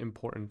quite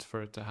important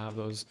for it to have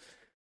those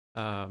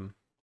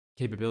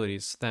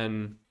capabilities.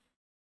 Then,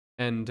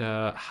 and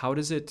how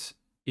does it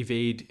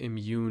evade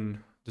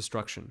immune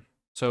destruction?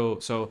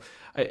 So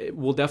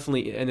we'll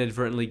definitely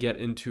inadvertently get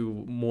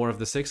into more of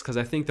the six because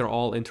I think they're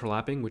all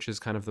interlapping, which is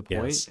kind of the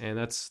point. Yes. And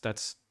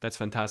that's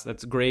fantastic.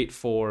 That's great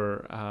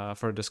for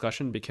a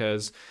discussion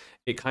because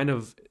it kind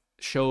of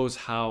shows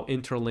how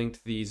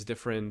interlinked these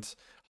different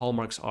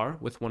hallmarks are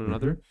with one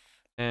another.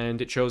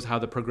 And it shows how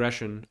the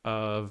progression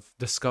of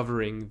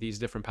discovering these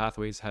different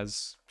pathways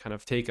has kind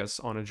of take us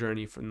on a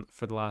journey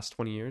for the last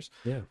 20 years.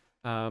 Yeah.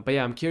 But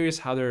yeah, I'm curious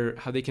how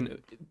they can.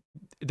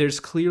 There's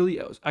clearly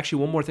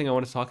actually one more thing I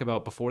wanted to talk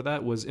about before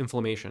that was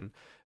inflammation,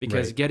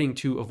 because getting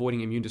to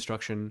avoiding immune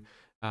destruction,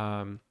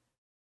 I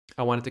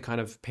wanted to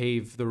kind of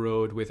pave the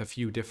road with a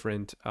few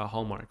different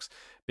hallmarks,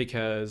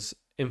 because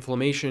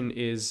inflammation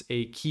is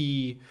a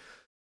key.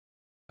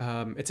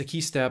 It's a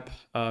key step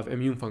of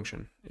immune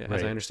function,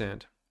 as I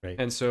understand. Right.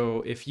 And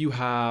so if you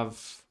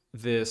have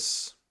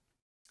this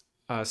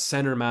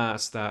center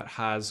mass that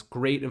has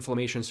great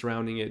inflammation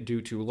surrounding it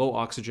due to low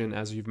oxygen,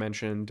 as you've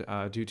mentioned,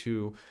 due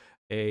to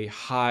a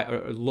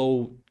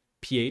low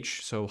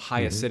pH, so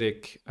high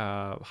acidic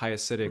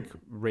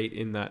rate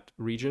in that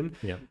region.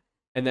 Yeah.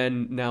 And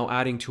then now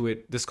adding to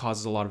it, this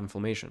causes a lot of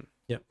inflammation.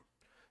 Yep.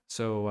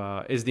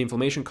 So is the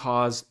inflammation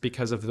caused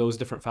because of those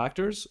different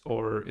factors,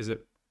 or is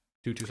it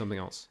due to something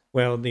else?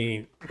 Well,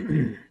 the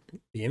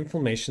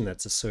inflammation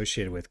that's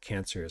associated with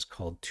cancer is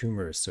called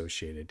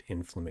tumor-associated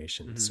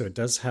inflammation. So it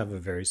does have a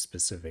very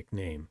specific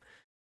name.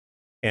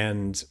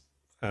 And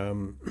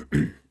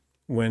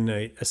when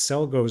a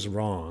cell goes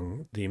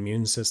wrong, the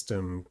immune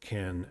system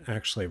can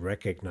actually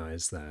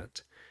recognize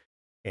that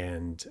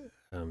and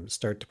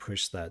start to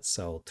push that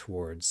cell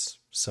towards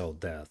cell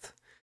death.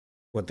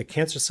 What the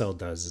cancer cell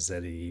does is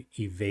that it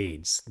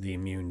evades the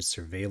immune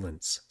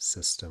surveillance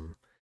system.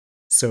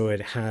 So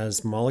it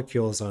has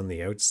molecules on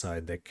the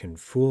outside that can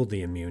fool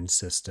the immune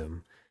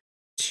system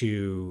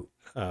to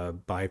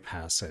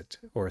bypass it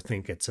or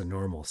think it's a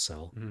normal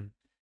cell.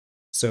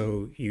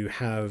 So you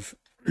have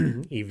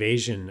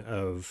evasion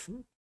of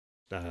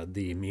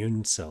the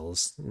immune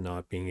cells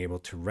not being able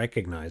to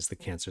recognize the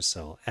cancer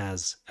cell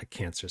as a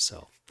cancer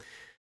cell.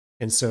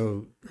 And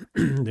so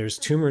there's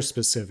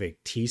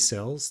tumor-specific T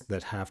cells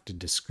that have to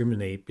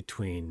discriminate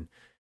between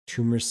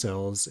tumor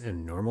cells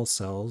and normal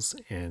cells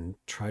and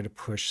try to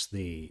push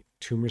the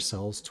tumor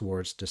cells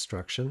towards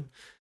destruction.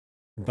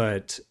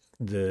 But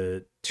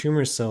the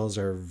tumor cells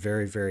are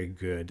very, very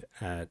good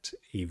at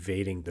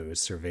evading those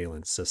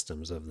surveillance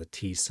systems of the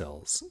T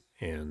cells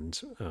and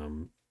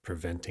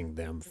preventing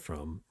them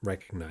from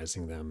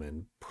recognizing them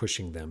and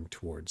pushing them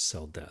towards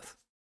cell death.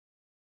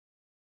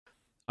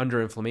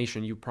 Under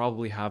inflammation, you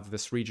probably have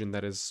this region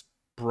that is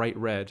bright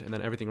red, and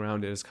then everything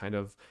around it is kind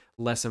of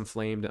less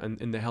inflamed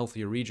in the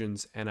healthier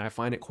regions. And I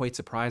find it quite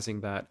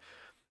surprising that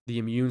the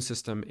immune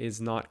system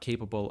is not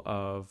capable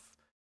of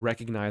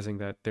recognizing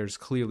that there's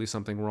clearly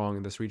something wrong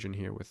in this region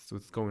here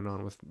with going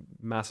on with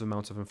massive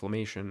amounts of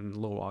inflammation,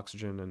 low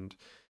oxygen, and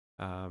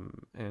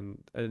an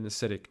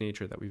acidic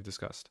nature that we've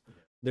discussed.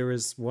 There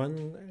is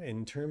one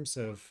in terms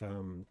of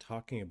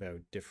talking about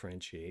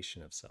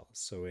differentiation of cells.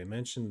 So I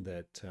mentioned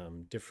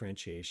that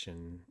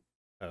differentiation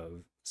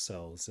of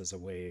cells is a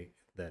way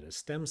that a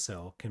stem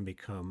cell can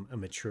become a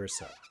mature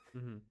cell.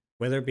 Mm-hmm.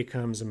 Whether it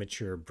becomes a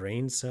mature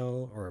brain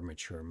cell or a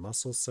mature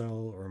muscle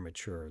cell or a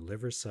mature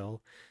liver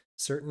cell,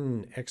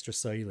 certain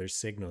extracellular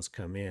signals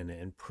come in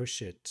and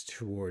push it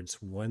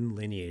towards one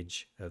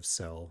lineage of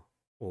cell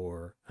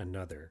or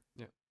another.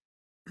 Yeah.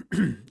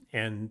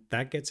 And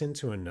that gets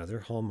into another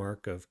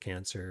hallmark of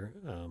cancer,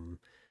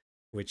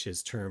 which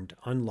is termed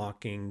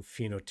unlocking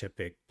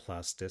phenotypic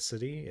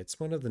plasticity. It's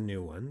one of the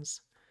new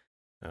ones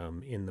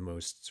in the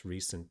most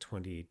recent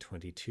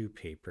 2022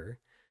 paper.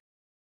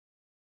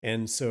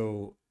 And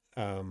so,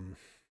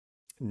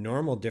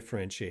 normal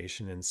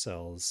differentiation in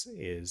cells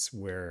is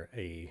where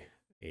a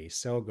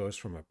cell goes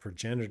from a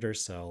progenitor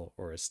cell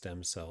or a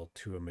stem cell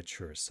to a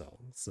mature cell.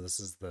 So, this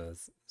is the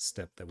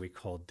step that we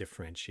call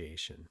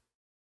differentiation.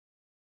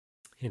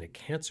 In a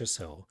cancer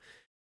cell,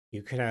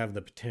 you could have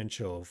the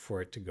potential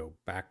for it to go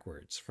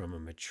backwards from a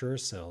mature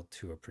cell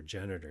to a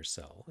progenitor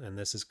cell, and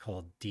this is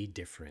called Mm-hmm.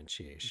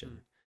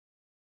 de-differentiation.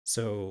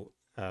 So,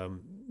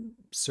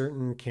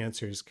 certain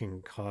cancers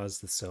can cause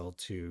the cell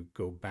to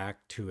go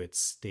back to its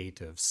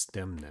state of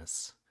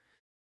stemness.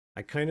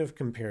 I kind of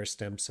compare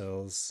stem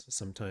cells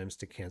sometimes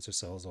to cancer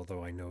cells,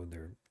 although I know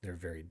they're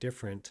very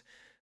different,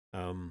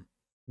 um,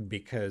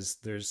 because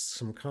there's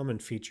some common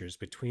features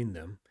between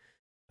them.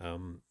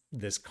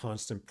 This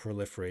constant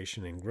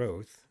proliferation and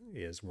growth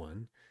is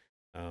one.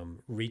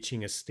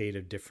 Reaching a state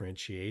of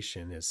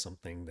differentiation is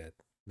something that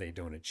they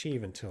don't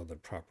achieve until the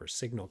proper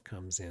signal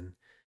comes in.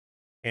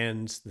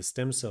 And the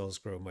stem cells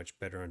grow much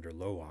better under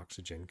low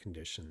oxygen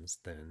conditions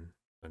than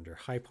under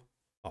high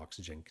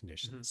oxygen Mm-hmm.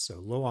 conditions. So,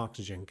 low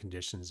oxygen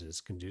conditions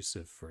is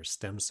conducive for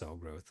stem cell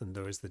growth, and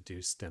those that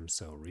do stem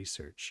cell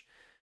research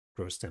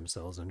grow stem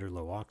cells under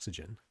low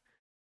oxygen.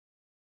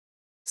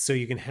 So,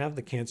 you can have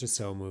the cancer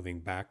cell moving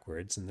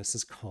backwards, and this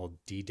is called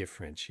de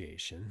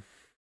differentiation.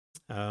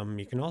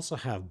 You can also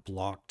have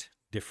blocked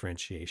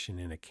differentiation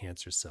in a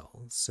cancer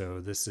cell. So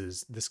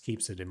this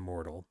keeps it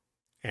immortal,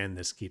 and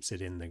this keeps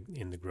it in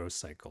the growth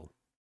cycle.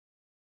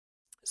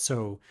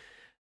 So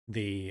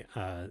the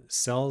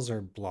cells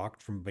are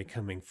blocked from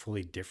becoming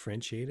fully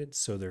differentiated,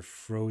 so they're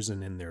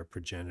frozen in their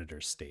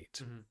progenitor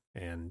state, Mm-hmm.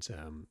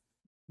 and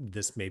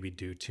this may be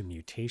due to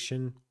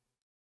mutation.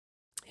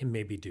 It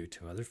may be due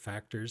to other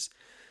factors,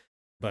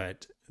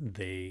 but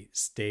they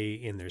stay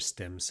in their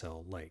stem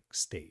cell like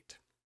state.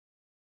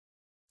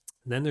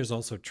 Then there's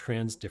also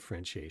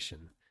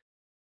transdifferentiation.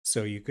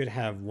 So you could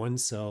have one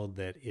cell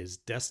that is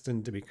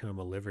destined to become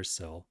a liver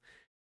cell,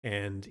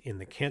 and in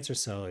the cancer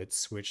cell, it's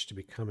switched to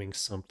becoming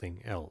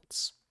something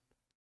else,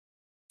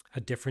 a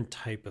different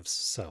type of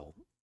cell.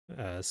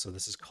 So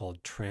this is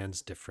called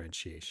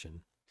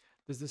transdifferentiation.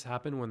 Does this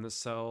happen when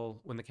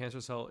the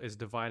cancer cell is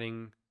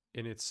dividing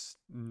in its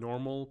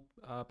normal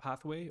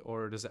pathway,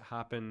 or does it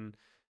happen?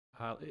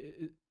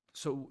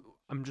 So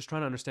I'm just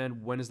trying to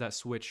understand, when does that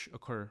switch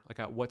occur? Like,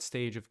 at what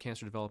stage of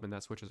cancer development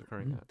that switch is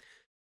occurring Mhm. at?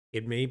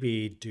 It may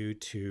be due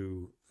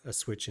to a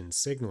switch in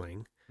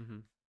signaling, Mm-hmm.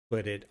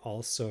 but it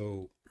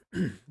also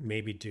may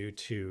be due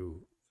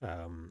to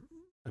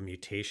a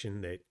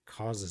mutation that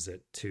causes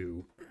it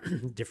to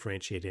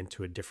differentiate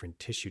into a different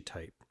tissue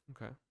type.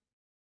 Okay.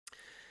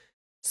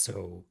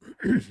 So,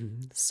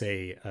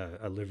 say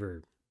a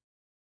liver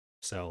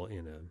cell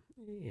in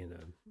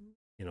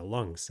a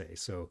lung, say,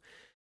 so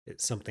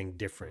it's something Mm.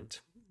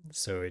 different.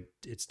 So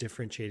it's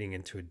differentiating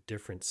into a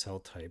different cell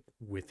type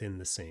within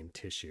the same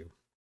tissue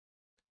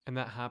And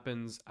that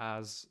happens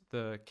as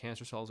the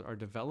cancer cells are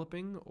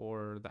developing,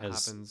 or that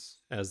as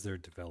happens as they're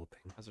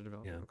developing. as they're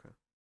developing? Yeah. Okay.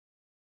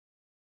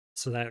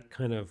 So that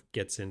kind of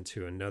gets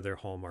into another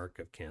hallmark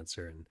of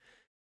cancer,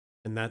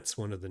 and that's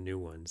one of the new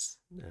ones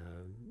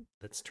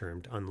that's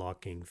termed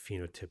unlocking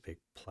phenotypic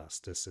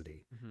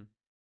plasticity. Mm-hmm.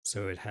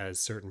 So it has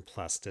certain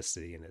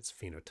plasticity in its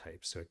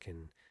phenotype, so it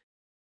can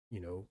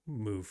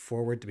move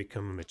forward to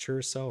become a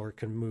mature cell, or it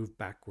can move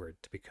backward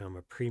to become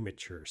a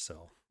premature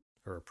cell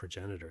or a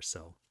progenitor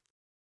cell.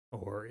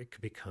 Or it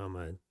could become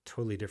a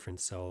totally different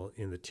cell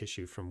in the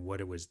tissue from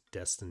what it was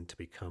destined to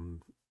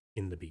become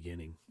in the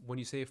beginning. When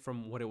you say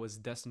from what it was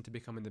destined to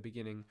become in the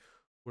beginning,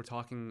 we're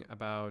talking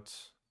about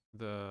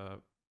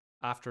the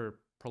after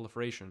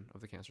proliferation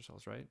of the cancer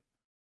cells, right?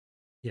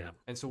 Yeah.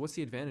 And so, what's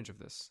the advantage of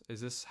this?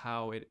 Is this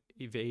how it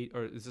evade,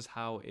 or is this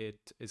how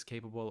it is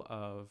capable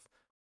of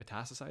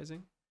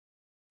metastasizing?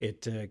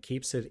 It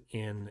keeps it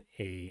in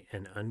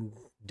an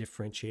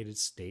undifferentiated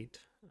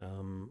state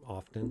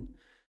often.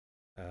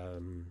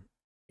 Um,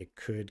 it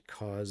could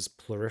cause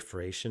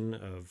proliferation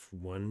of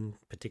one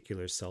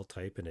particular cell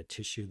type in a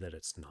tissue that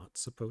it's not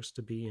supposed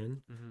to be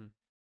in, Mm-hmm.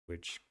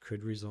 which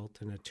could result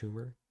in a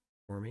tumor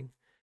forming.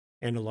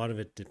 And a lot of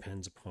it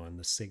depends upon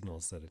the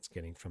signals that it's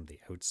getting from the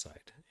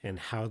outside and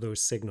how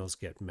those signals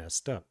get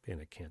messed up in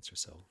a cancer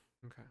cell.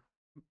 Okay.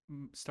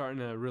 Starting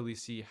to really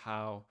see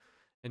how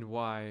and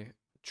why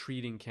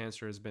treating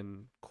cancer has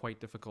been quite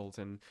difficult,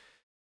 and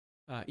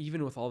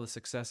even with all the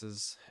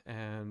successes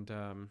and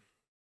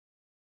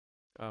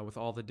with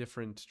all the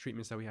different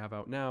treatments that we have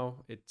out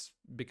now, it's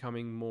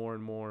becoming more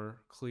and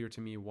more clear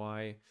to me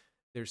why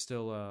there's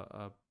still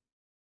a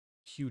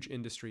huge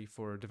industry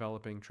for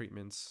developing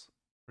treatments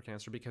for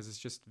cancer, because it's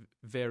just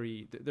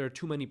there are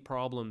too many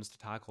problems to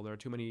tackle. There are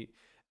too many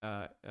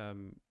uh,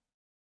 um,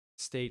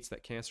 states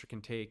that cancer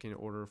can take in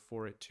order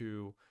for it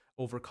to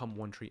overcome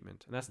one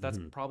treatment. And that's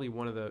Hmm. probably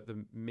one of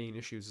the main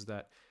issues, is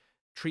that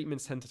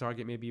treatments tend to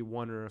target maybe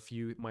one or a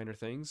few minor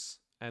things,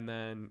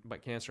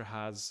 but cancer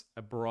has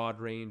a broad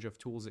range of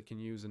tools it can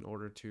use in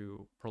order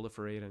to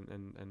proliferate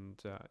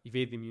and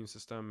evade the immune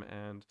system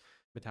and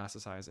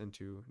metastasize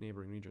into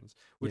neighboring regions,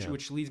 Yeah.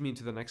 which leads me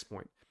into the next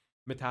point: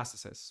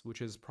 metastasis,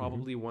 which is Hmm.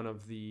 probably one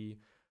of the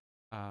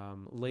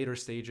later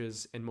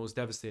stages and most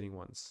devastating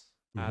ones,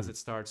 as Hmm. it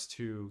starts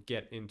to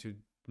get into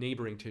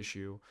neighboring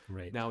tissue.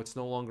 Right. Now it's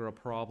no longer a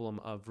problem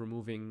of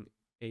removing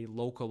a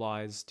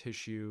localized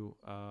tissue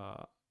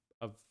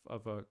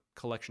of a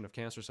collection of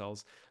cancer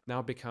cells. Now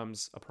it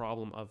becomes a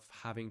problem of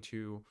having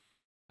to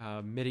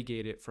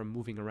mitigate it from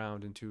moving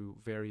around into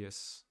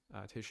various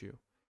tissue.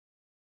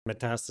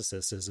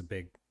 Metastasis is a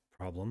big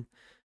problem.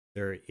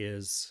 There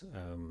is,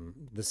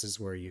 this is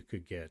where you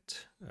could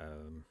get,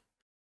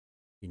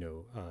 you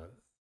know,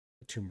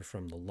 a tumor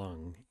from the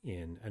lung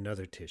in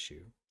another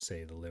tissue,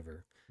 say the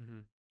liver.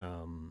 Mm-hmm.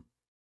 Um,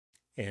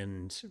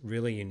 and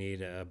really, you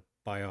need a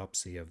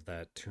biopsy of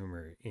that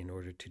tumor in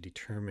order to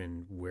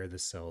determine where the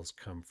cells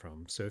come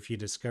from. So, if you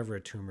discover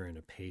a tumor in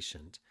a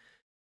patient,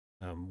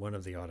 one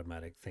of the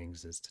automatic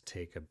things is to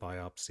take a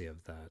biopsy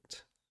of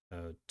that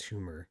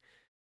tumor,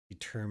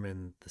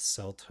 determine the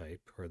cell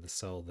type or the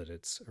cell that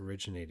it's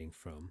originating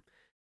from,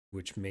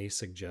 which may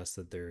suggest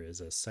that there is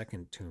a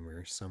second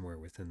tumor somewhere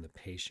within the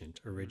patient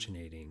Mm-hmm.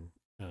 originating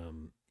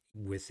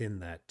within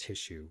that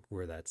tissue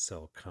where that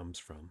cell comes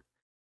from.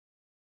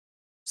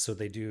 So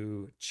they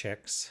do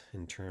checks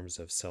in terms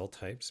of cell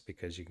types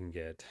because you can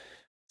get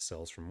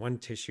cells from one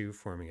tissue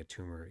forming a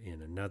tumor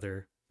in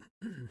another,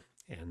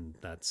 and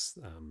that's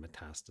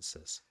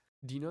metastasis.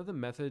 Do you know the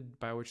method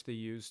by which they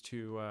use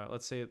to,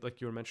 let's say, like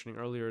you were mentioning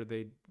earlier,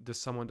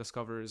 someone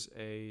discovers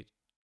a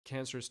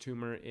cancerous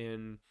tumor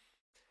in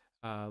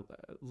uh,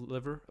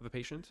 liver of a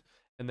patient,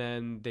 and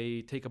then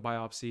they take a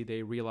biopsy.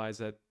 They realize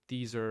that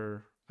these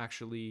are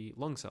actually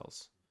lung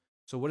cells.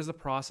 So, what is the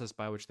process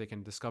by which they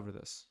can discover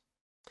this?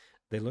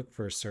 They look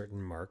for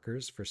certain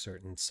markers for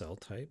certain cell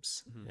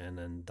types, Mm-hmm. and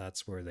then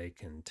that's where they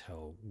can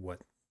tell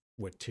what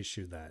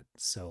tissue that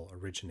cell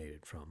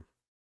originated from,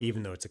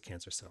 even though it's a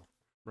cancer cell.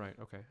 Right.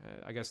 Okay.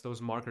 I guess those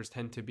markers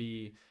tend to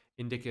be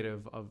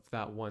indicative of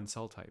that one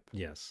cell type,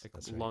 Yes, like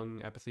that's right.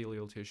 lung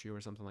epithelial tissue or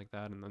something like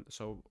that. And then,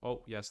 so,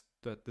 oh yes,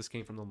 that this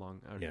came from the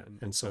lung, Yeah, and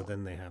and so so on.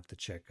 then they have to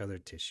check other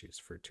tissues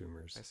for I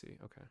tumors. see.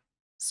 Okay.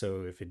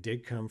 So if it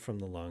did come from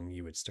the lung,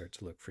 you would start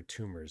to look for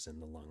tumors in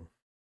the lung,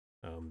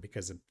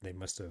 because they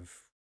must have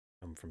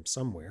come from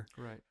somewhere,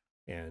 Right.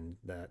 and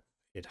that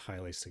it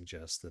highly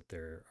suggests that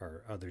there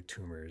are other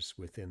tumors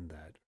within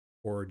that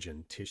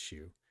origin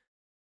tissue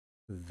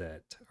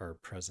that are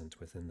present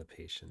within the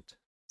patient.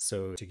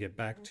 So, to get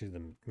back to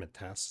the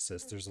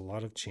metastasis, there's a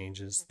lot of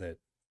changes that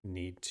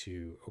need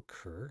to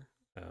occur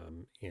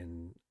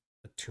in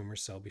a tumor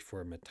cell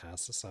before it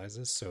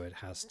metastasizes. So, it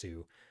has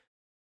to,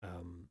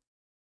 um,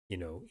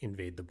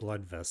 invade the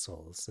blood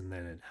vessels, and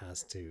then it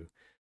has to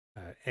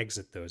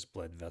exit those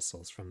blood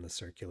vessels from the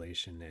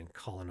circulation and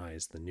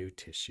colonize the new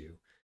tissue.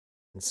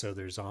 And so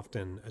there's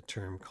often a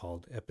term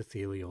called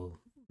epithelial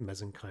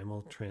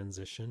mesenchymal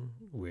transition,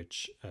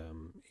 which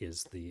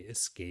is the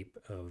escape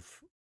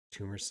of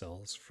tumor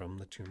cells from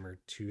the tumor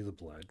to the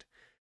blood,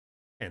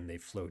 and they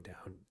flow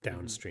Mm-hmm.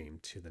 downstream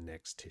to the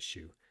next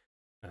tissue,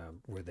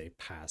 where they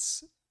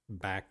pass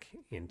back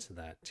into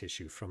that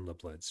tissue from the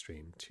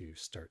bloodstream to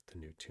start the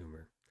new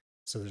tumor.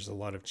 So there's a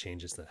lot of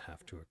changes that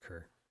have to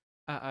occur.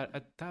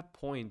 At that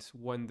point,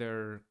 when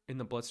they're in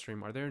the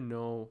bloodstream, are there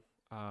no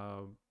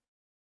uh,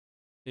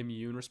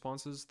 immune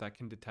responses that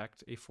can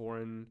detect a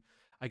foreign?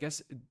 I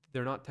guess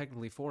they're not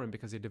technically foreign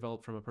because they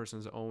develop from a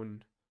person's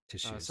own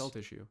cell Tissues.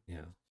 tissue.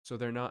 Yeah. So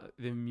they're not,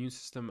 the immune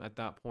system at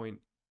that point,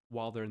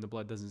 while they're in the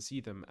blood, doesn't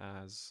see them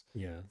as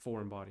Yeah.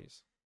 foreign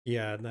bodies.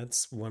 Yeah,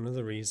 that's one of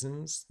the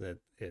reasons that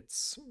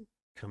it's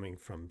coming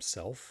from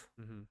self,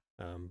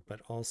 Mm-hmm.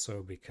 but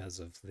also because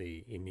of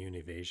the immune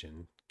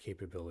evasion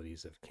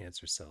capabilities of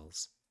cancer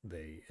cells.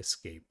 They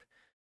escape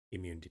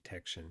immune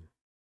detection.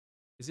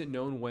 Is it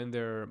known when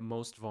they're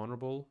most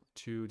vulnerable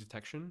to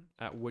detection?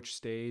 At which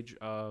stage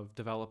of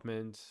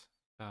development,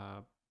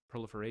 uh,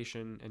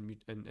 proliferation, and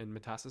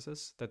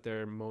metastasis that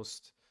they're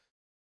most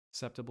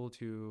susceptible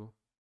to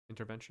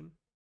intervention?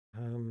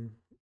 Um,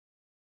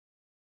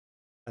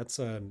 that's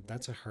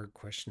a hard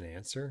question to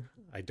answer.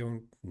 I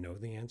don't know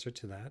the answer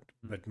to that,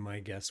 Mm. but my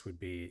guess would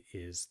be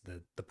is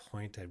that the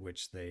point at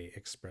which they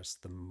express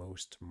the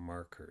most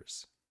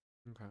markers,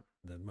 Okay.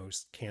 the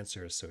most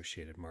cancer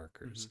associated Mm-hmm.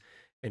 markers.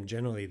 And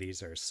generally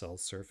these are cell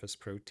surface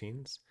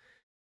proteins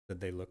that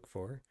they look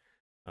for.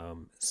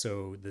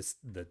 So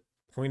the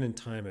point in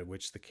time at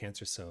which the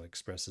cancer cell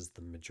expresses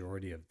the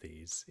majority of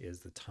these is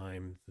the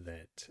time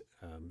that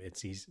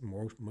it's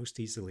most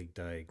easily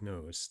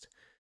diagnosed,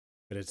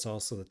 but it's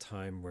also the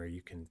time where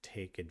you can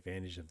take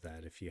advantage of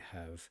that if you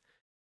have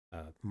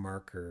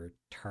marker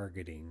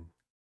targeting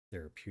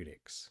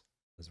therapeutics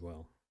as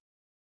well.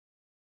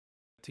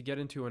 To get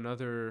into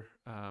another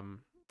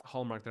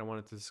hallmark that I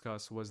wanted to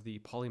discuss was the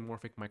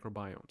polymorphic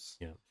microbiomes.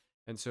 Yeah.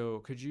 And so,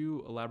 could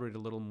you elaborate a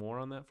little more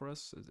on that for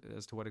us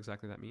as to what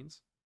exactly that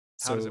means?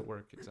 How does it So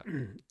work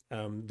exactly?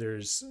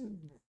 there's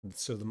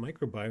so the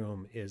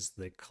microbiome is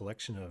the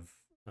collection of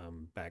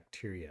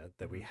bacteria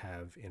that we Mm-hmm.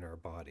 have in our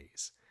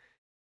bodies,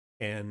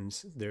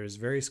 and there's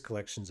various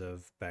collections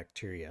of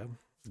bacteria.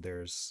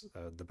 There's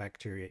the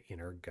bacteria in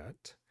our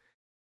gut,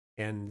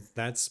 and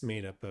that's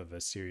made up of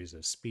a series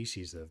of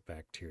species of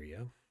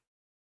bacteria.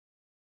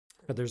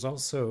 But there's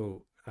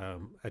also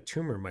a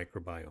tumor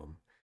microbiome.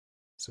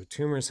 So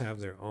tumors have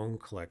their own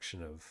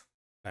collection of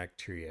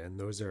bacteria, and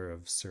those are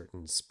of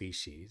certain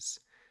species.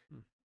 Hmm.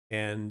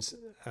 And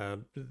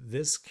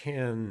this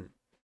can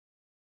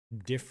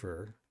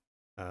differ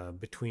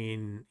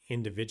between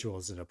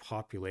individuals in a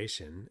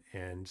population.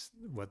 And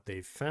what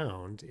they've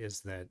found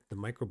is that the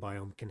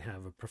microbiome can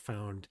have a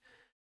profound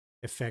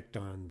effect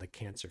on the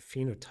cancer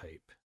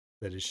phenotype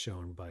that is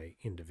shown by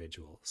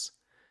individuals.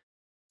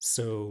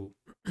 So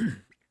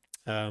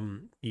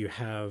you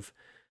have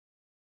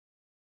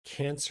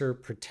cancer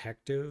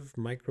protective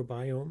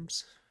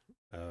microbiomes,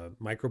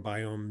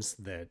 microbiomes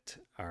that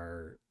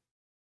are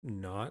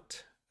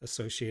not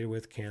associated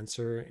with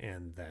cancer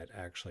and that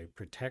actually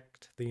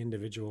protect the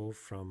individual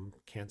from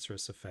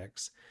cancerous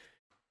effects.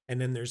 And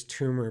then there's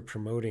tumor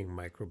promoting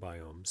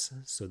microbiomes.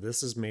 So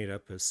this is made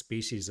up of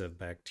species of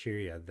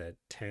bacteria that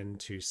tend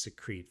to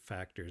secrete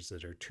factors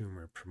that are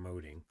tumor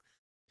promoting.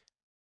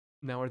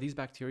 Now, are these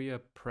bacteria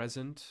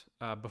present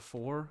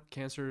before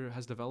cancer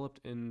has developed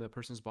in the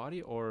person's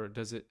body, or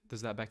does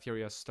that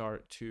bacteria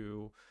start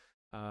to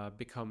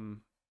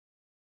become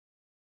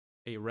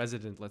a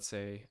resident, let's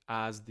say,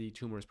 as the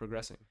tumor is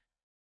progressing?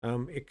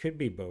 It could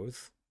be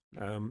both.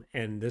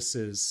 And this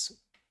is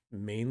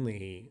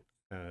mainly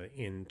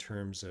in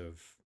terms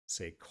of,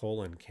 say,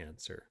 colon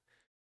cancer,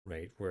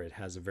 right? Where it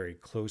has a very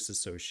close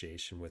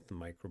association with the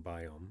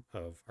microbiome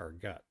of our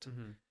gut,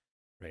 Mm-hmm.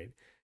 right?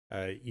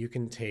 You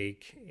can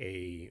take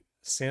a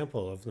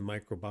sample of the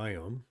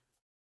microbiome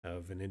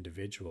of an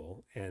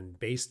individual, and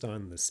based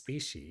on the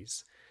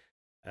species,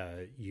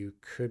 you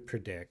could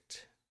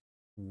predict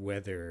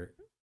whether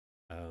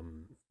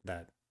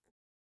that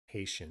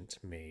patient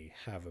may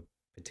have a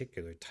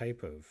particular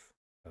type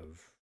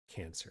of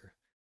cancer.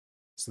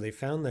 So they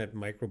found that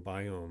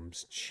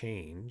microbiomes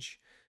change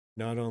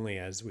not only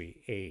as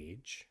we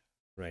age,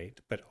 right,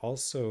 but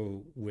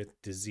also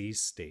with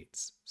disease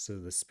states. So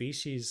the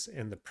species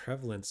and the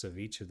prevalence of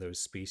each of those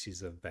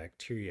species of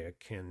bacteria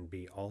can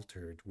be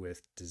altered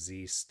with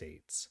disease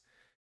states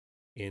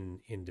in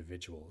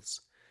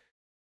individuals,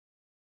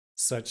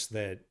 such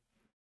that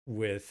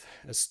with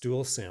a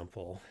stool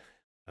sample,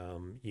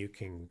 you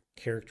can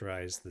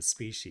characterize the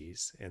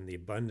species and the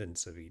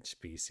abundance of each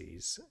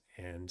species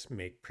and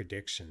make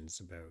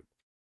predictions about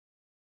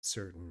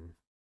certain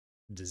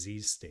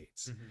disease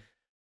states, Mm-hmm.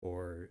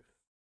 or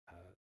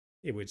uh,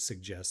 it would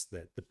suggest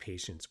that the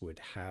patients would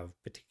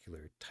have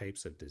particular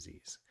types of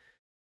disease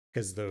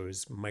because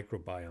those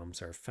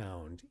microbiomes are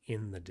found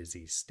in the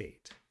disease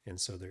state. And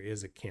so there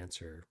is a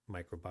cancer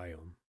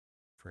microbiome,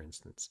 for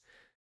instance.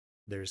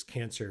 There's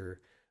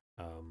cancer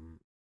um,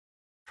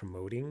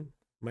 promoting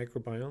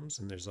microbiomes,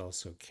 and there's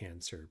also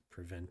cancer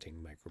preventing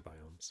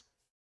microbiomes.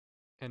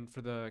 And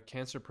for the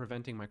cancer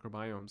preventing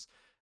microbiomes,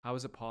 how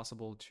is it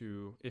possible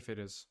to, if it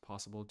is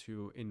possible,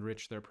 to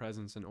enrich their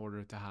presence in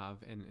order to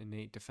have an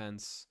innate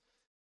defense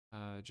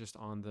just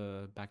on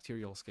the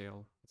bacterial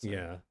scale, let's say?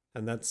 Yeah,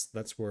 and that's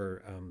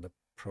where the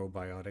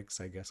probiotics,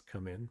 I guess,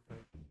 come in.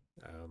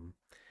 Right. Um,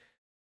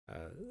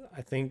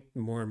 I think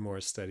more and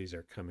more studies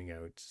are coming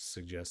out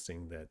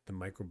suggesting that the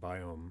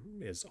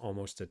microbiome is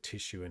almost a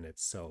tissue in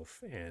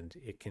itself, and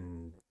it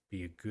can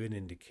be a good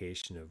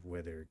indication of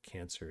whether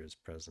cancer is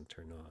present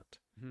or not.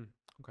 Hmm.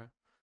 Okay.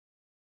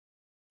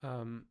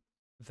 Um,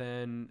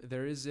 then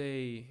there is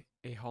a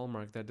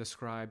hallmark that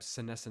describes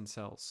senescent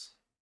cells.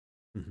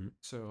 Mm-hmm.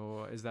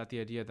 So is that the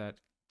idea that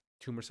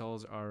tumor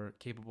cells are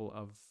capable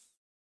of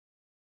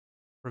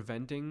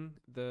preventing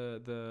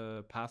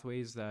the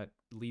pathways that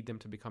lead them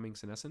to becoming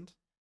senescent?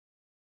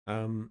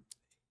 Um,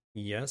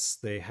 yes,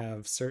 they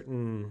have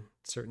certain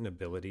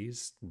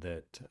abilities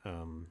that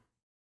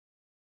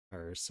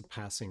are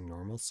surpassing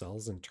normal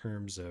cells in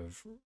terms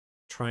of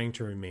trying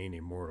to remain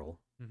immortal,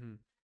 Mm-hmm.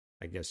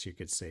 I guess you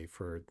could say,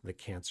 for the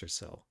cancer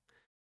cell.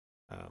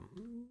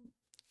 Um,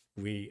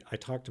 I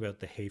talked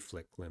about the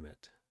Hayflick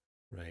limit,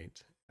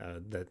 right?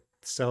 That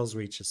cells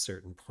reach a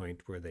certain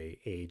point where they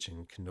age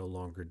and can no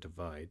longer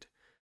divide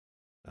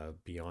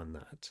beyond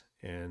that.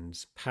 And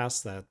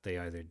past that, they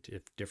either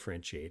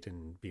differentiate,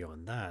 and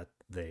beyond that,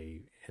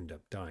 they end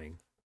up dying,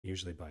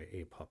 usually by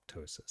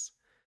apoptosis.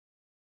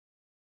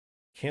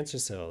 cancer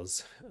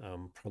cells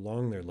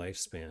prolong their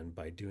lifespan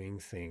by doing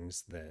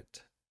things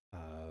that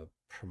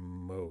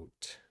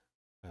promote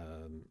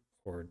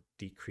or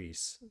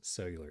decrease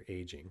cellular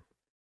aging.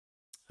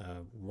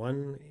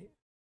 One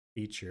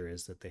feature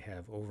is that they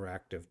have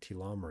overactive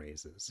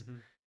telomerases. Mm-hmm.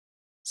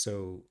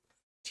 So,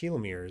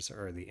 telomeres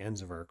are the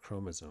ends of our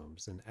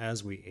chromosomes, and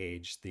as we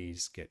age,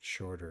 these get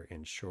shorter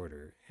and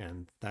shorter,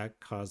 and that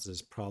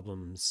causes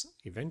problems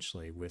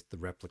eventually with the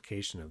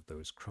replication of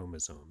those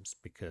chromosomes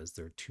because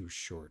they're too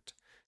short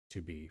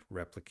to be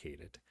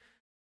replicated.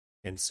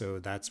 And so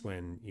that's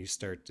when you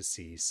start to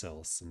see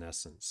cell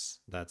senescence.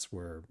 That's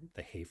where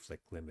the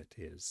Hayflick limit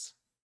is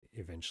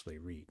eventually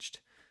reached.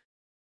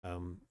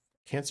 Um,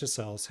 Cancer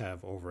cells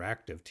have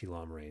overactive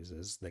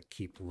telomerases that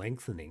keep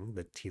lengthening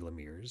the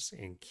telomeres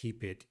and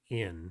keep it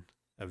in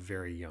a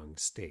very young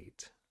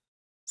state.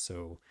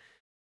 So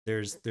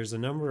there's a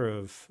number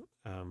of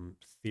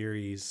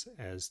theories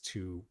as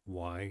to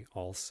why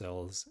all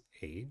cells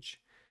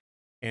age,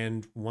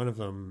 and one of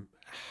them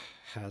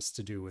has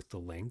to do with the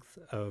length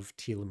of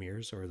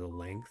telomeres or the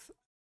length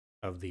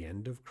of the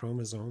end of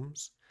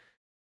chromosomes,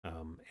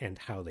 and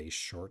how they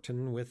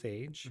shorten with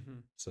age. Mm-hmm.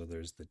 So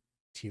there's the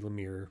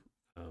telomere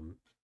um,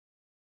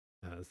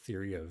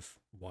 theory of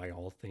why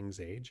all things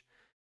age.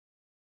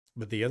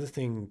 But the other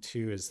thing,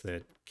 too, is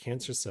that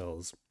cancer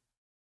cells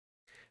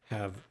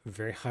have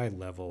very high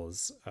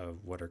levels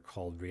of what are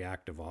called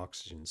reactive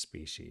oxygen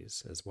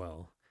species as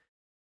well.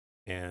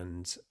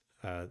 And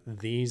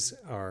these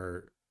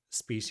are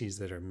species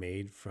that are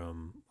made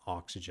from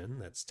oxygen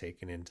that's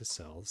taken into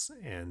cells,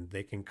 and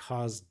they can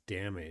cause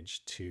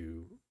damage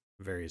to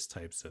various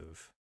types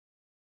of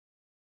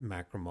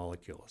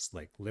macromolecules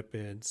like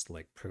lipids,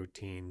 like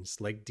proteins,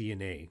 like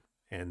DNA.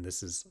 And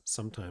this is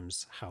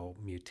sometimes how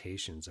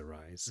mutations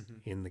arise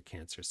Mm-hmm. in the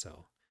cancer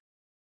cell.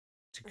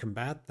 To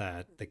combat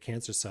that, the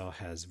cancer cell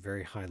has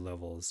very high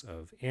levels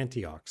of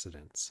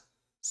antioxidants.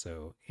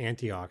 So,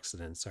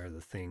 antioxidants are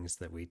the things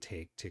that we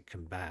take to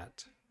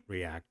combat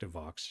reactive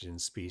oxygen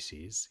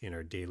species in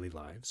our daily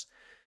lives,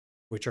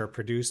 which are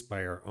produced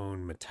by our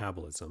own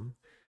metabolism.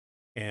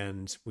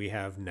 And we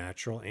have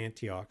natural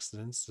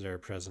antioxidants that are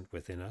present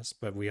within us,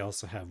 but we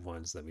also have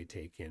ones that we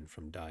take in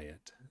from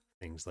diet.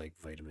 Things like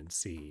vitamin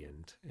C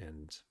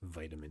and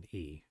vitamin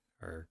E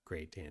are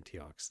great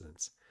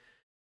antioxidants.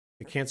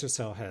 The cancer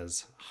cell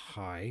has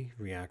high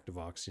reactive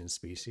oxygen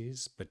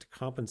species, but to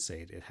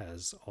compensate, it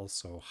has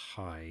also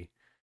high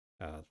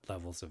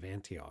levels of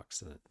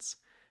antioxidants.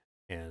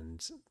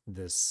 And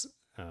this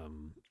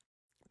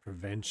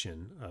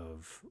prevention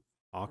of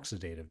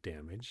oxidative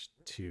damage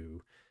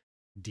to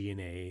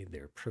DNA,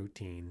 their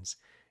proteins,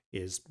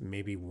 is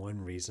maybe one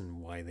reason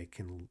why they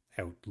can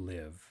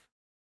outlive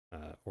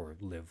or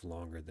live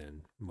longer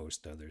than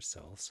most other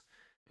cells.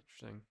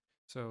 Interesting.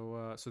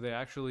 So they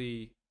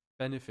actually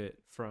benefit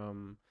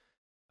from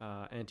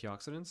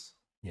antioxidants.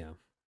 Yeah,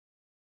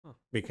 Huh.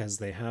 because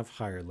they have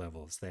higher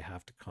levels, they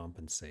have to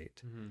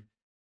compensate. Mm-hmm.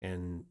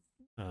 And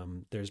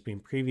there's been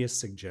previous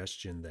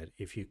suggestion that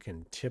if you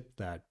can tip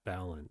that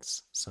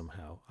balance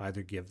somehow,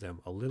 either give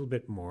them a little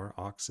bit more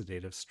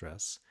oxidative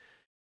stress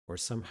or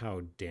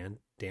somehow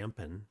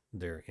dampen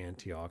their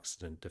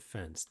antioxidant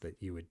defense, that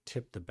you would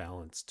tip the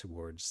balance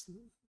towards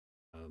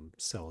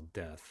cell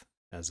death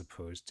as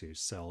opposed to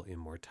cell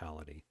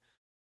immortality.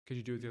 Could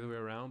you do it the other way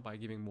around by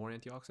giving more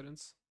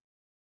antioxidants?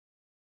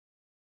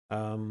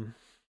 Um,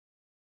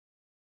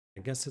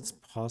 I guess it's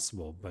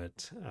possible,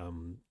 but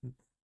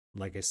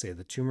like I say,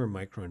 the tumor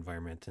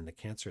microenvironment and the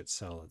cancer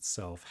cell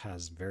itself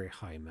has very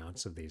high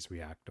amounts of these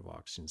reactive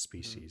oxygen Mm-hmm.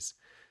 species.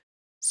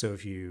 So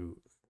if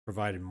you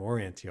provided more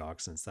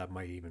antioxidants, that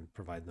might even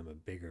provide them a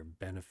bigger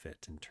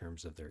benefit in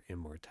terms of their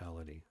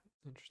immortality.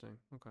 Interesting.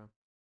 Okay.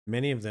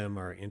 Many of them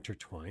are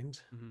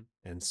intertwined, Mm-hmm.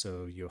 and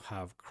so you'll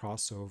have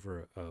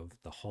crossover of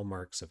the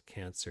hallmarks of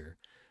cancer,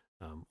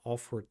 all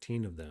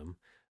 14 of them,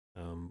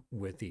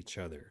 with each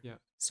other. Yeah.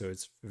 So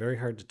it's very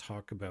hard to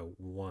talk about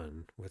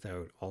one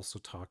without also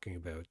talking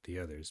about the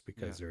others Yeah.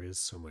 because there is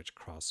so much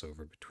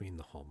crossover between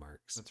the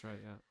hallmarks. That's right.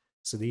 Yeah.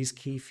 So these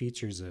key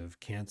features of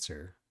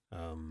cancer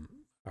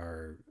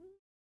are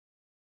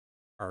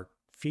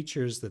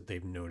features that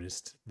they've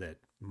noticed that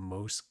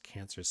most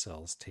cancer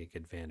cells take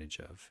advantage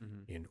of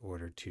Mm-hmm. in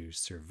order to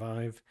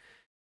survive,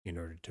 in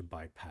order to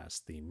bypass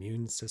the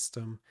immune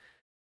system,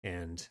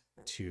 and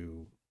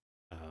to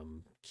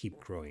keep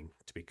growing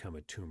to become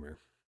a tumor,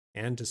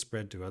 and to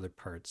spread to other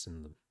parts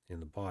in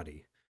the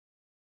body.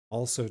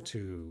 Also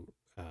to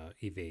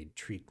evade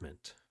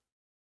treatment.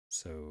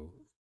 So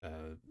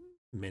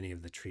many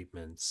of the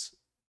treatments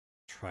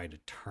try to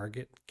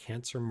target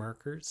cancer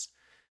markers,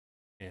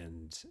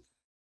 and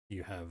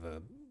you have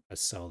a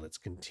cell that's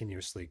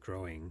continuously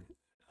growing,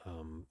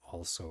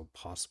 also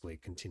possibly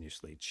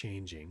continuously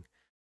changing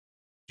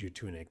due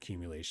to an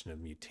accumulation of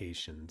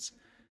mutations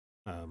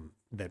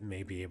that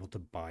may be able to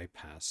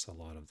bypass a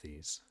lot of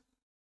these.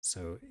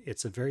 So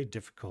it's a very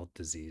difficult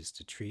disease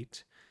to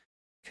treat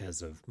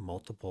because of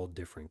multiple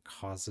different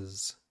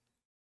causes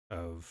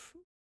of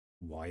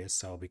why a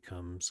cell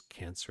becomes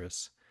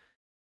cancerous,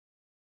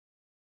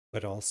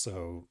 but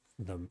also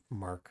the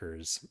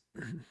markers,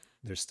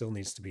 there still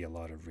needs to be a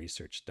lot of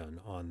research done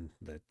on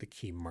the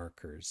key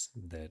markers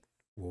that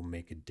will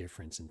make a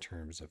difference in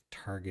terms of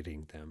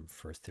targeting them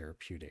for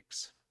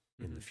therapeutics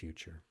in the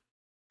future.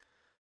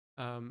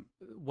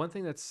 One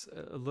thing that's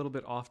a little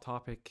bit off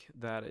topic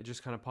that it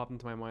just kind of popped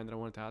into my mind that I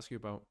wanted to ask you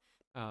about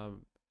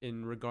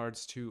in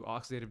regards to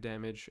oxidative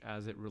damage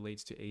as it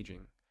relates to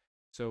aging.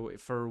 So,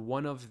 for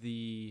one of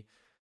the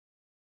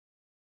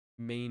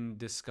main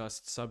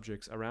discussed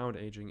subjects around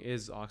aging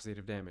is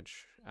oxidative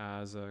damage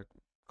as a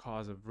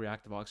cause of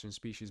reactive oxygen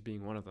species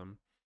being one of them.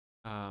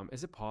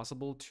 Is it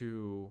possible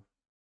to,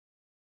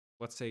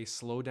 let's say,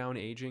 slow down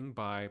aging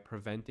by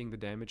preventing the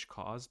damage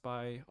caused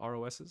by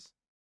ROSs?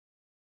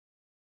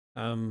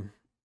 Um,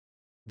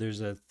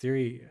 there's a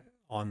theory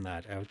on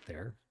that out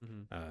there.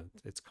 Mm-hmm.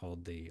 It's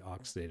called the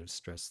oxidative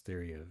stress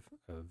theory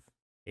of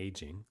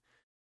aging.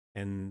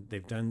 And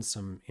they've done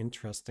some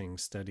interesting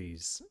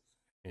studies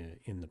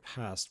in the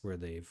past where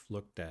they've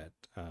looked at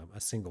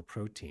a single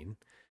protein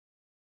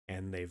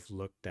and they've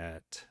looked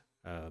at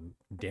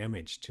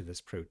damage to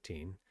this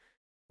protein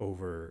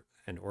over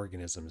an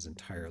organism's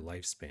entire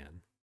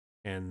lifespan.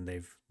 And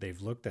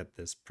they've looked at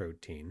this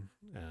protein,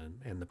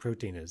 and the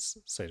protein is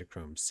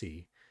cytochrome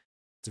C.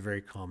 It's a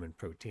very common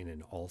protein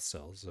in all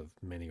cells of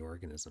many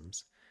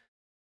organisms.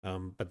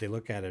 But they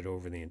look at it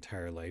over the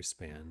entire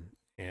lifespan,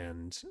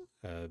 and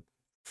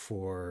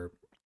for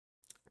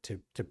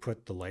to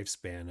put the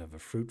lifespan of a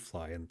fruit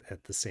fly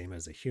at the same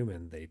as a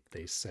human,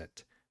 they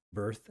set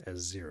birth as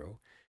 0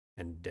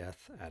 and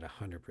death at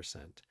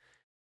 100%.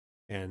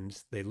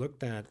 And they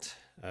looked at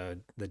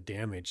the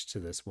damage to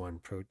this one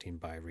protein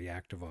by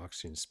reactive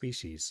oxygen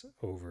species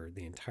over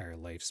the entire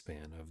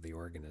lifespan of the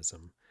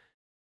organism.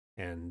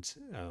 And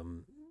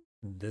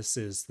this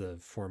is the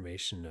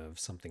formation of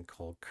something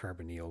called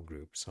carbonyl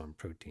groups on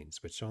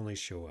proteins, which only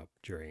show up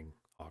during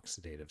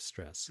oxidative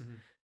stress. Mm-hmm.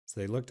 So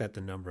they looked at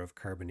the number of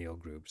carbonyl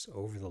groups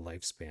over the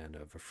lifespan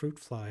of a fruit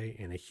fly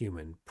and a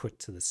human put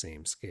to the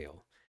same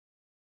scale.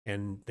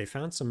 And they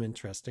found some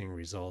interesting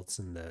results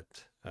in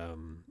that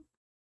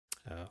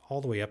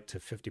all the way up to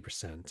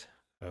 50%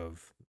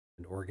 of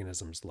an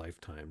organism's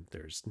lifetime,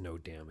 there's no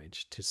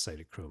damage to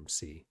cytochrome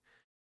C.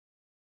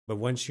 But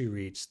once you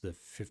reach the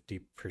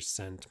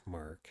 50%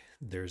 mark,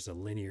 there's a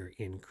linear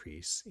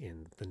increase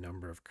in the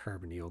number of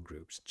carbonyl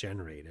groups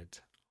generated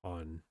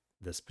on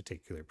this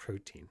particular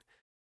protein.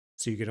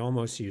 So you could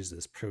almost use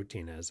this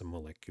protein as a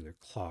molecular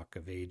clock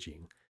of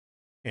aging.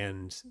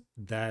 And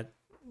that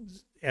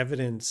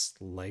evidence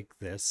like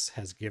this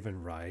has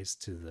given rise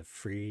to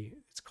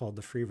it's called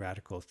the free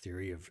radical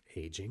theory of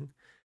aging.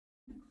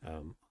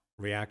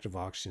 Reactive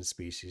oxygen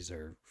species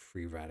are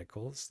free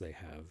radicals. They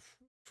have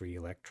free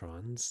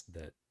electrons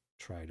that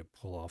try to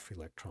pull off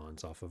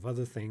electrons off of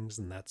other things,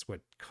 and that's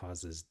what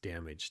causes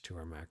damage to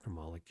our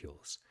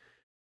macromolecules.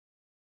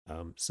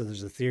 So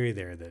there's a theory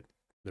there that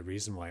the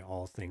reason why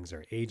all things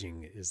are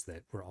aging is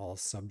that we're all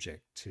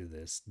subject to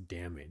this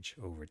damage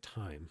over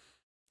time.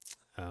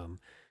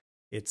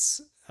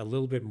 It's a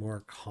little bit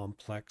more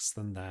complex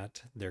than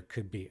that. There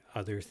could be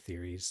other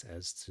theories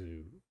as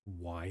to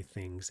why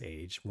things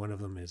age. One of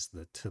them is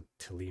the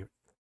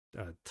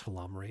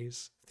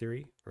telomerase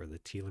theory, or the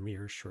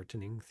telomere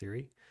shortening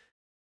theory.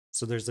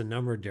 So there's a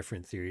number of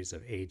different theories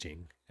of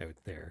aging out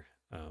there.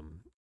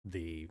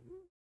 The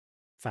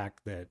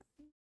fact that,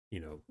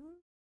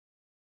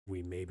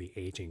 we may be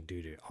aging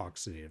due to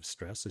oxidative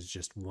stress is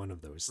just one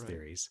of those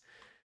theories.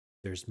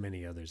 There's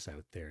many others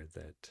out there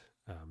that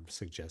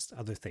suggest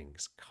other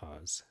things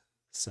cause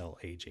cell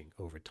aging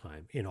over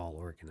time in all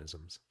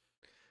organisms.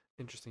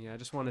 Interesting. Yeah, I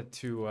just wanted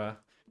to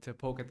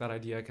poke at that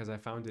idea because I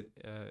found it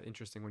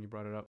interesting when you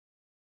brought it up.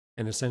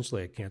 And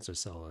essentially, a cancer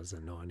cell is a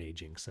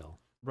non-aging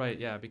cell. Right.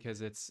 Yeah,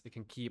 because it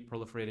can keep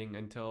proliferating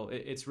until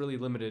it's really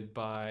limited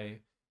by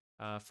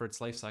for its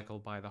life cycle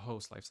by the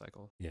host life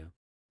cycle. Yeah.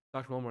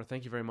 Dr. Willmore,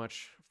 thank you very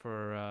much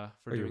for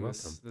doing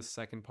this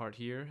second part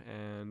here,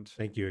 and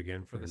thank you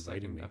again for the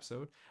inviting second me.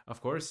 episode. Of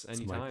course,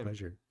 anytime. It's my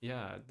pleasure.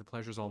 Yeah, the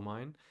pleasure's all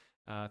mine.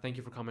 Thank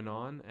you for coming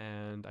on,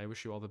 and I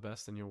wish you all the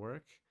best in your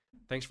work.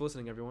 Thanks for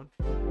listening, everyone.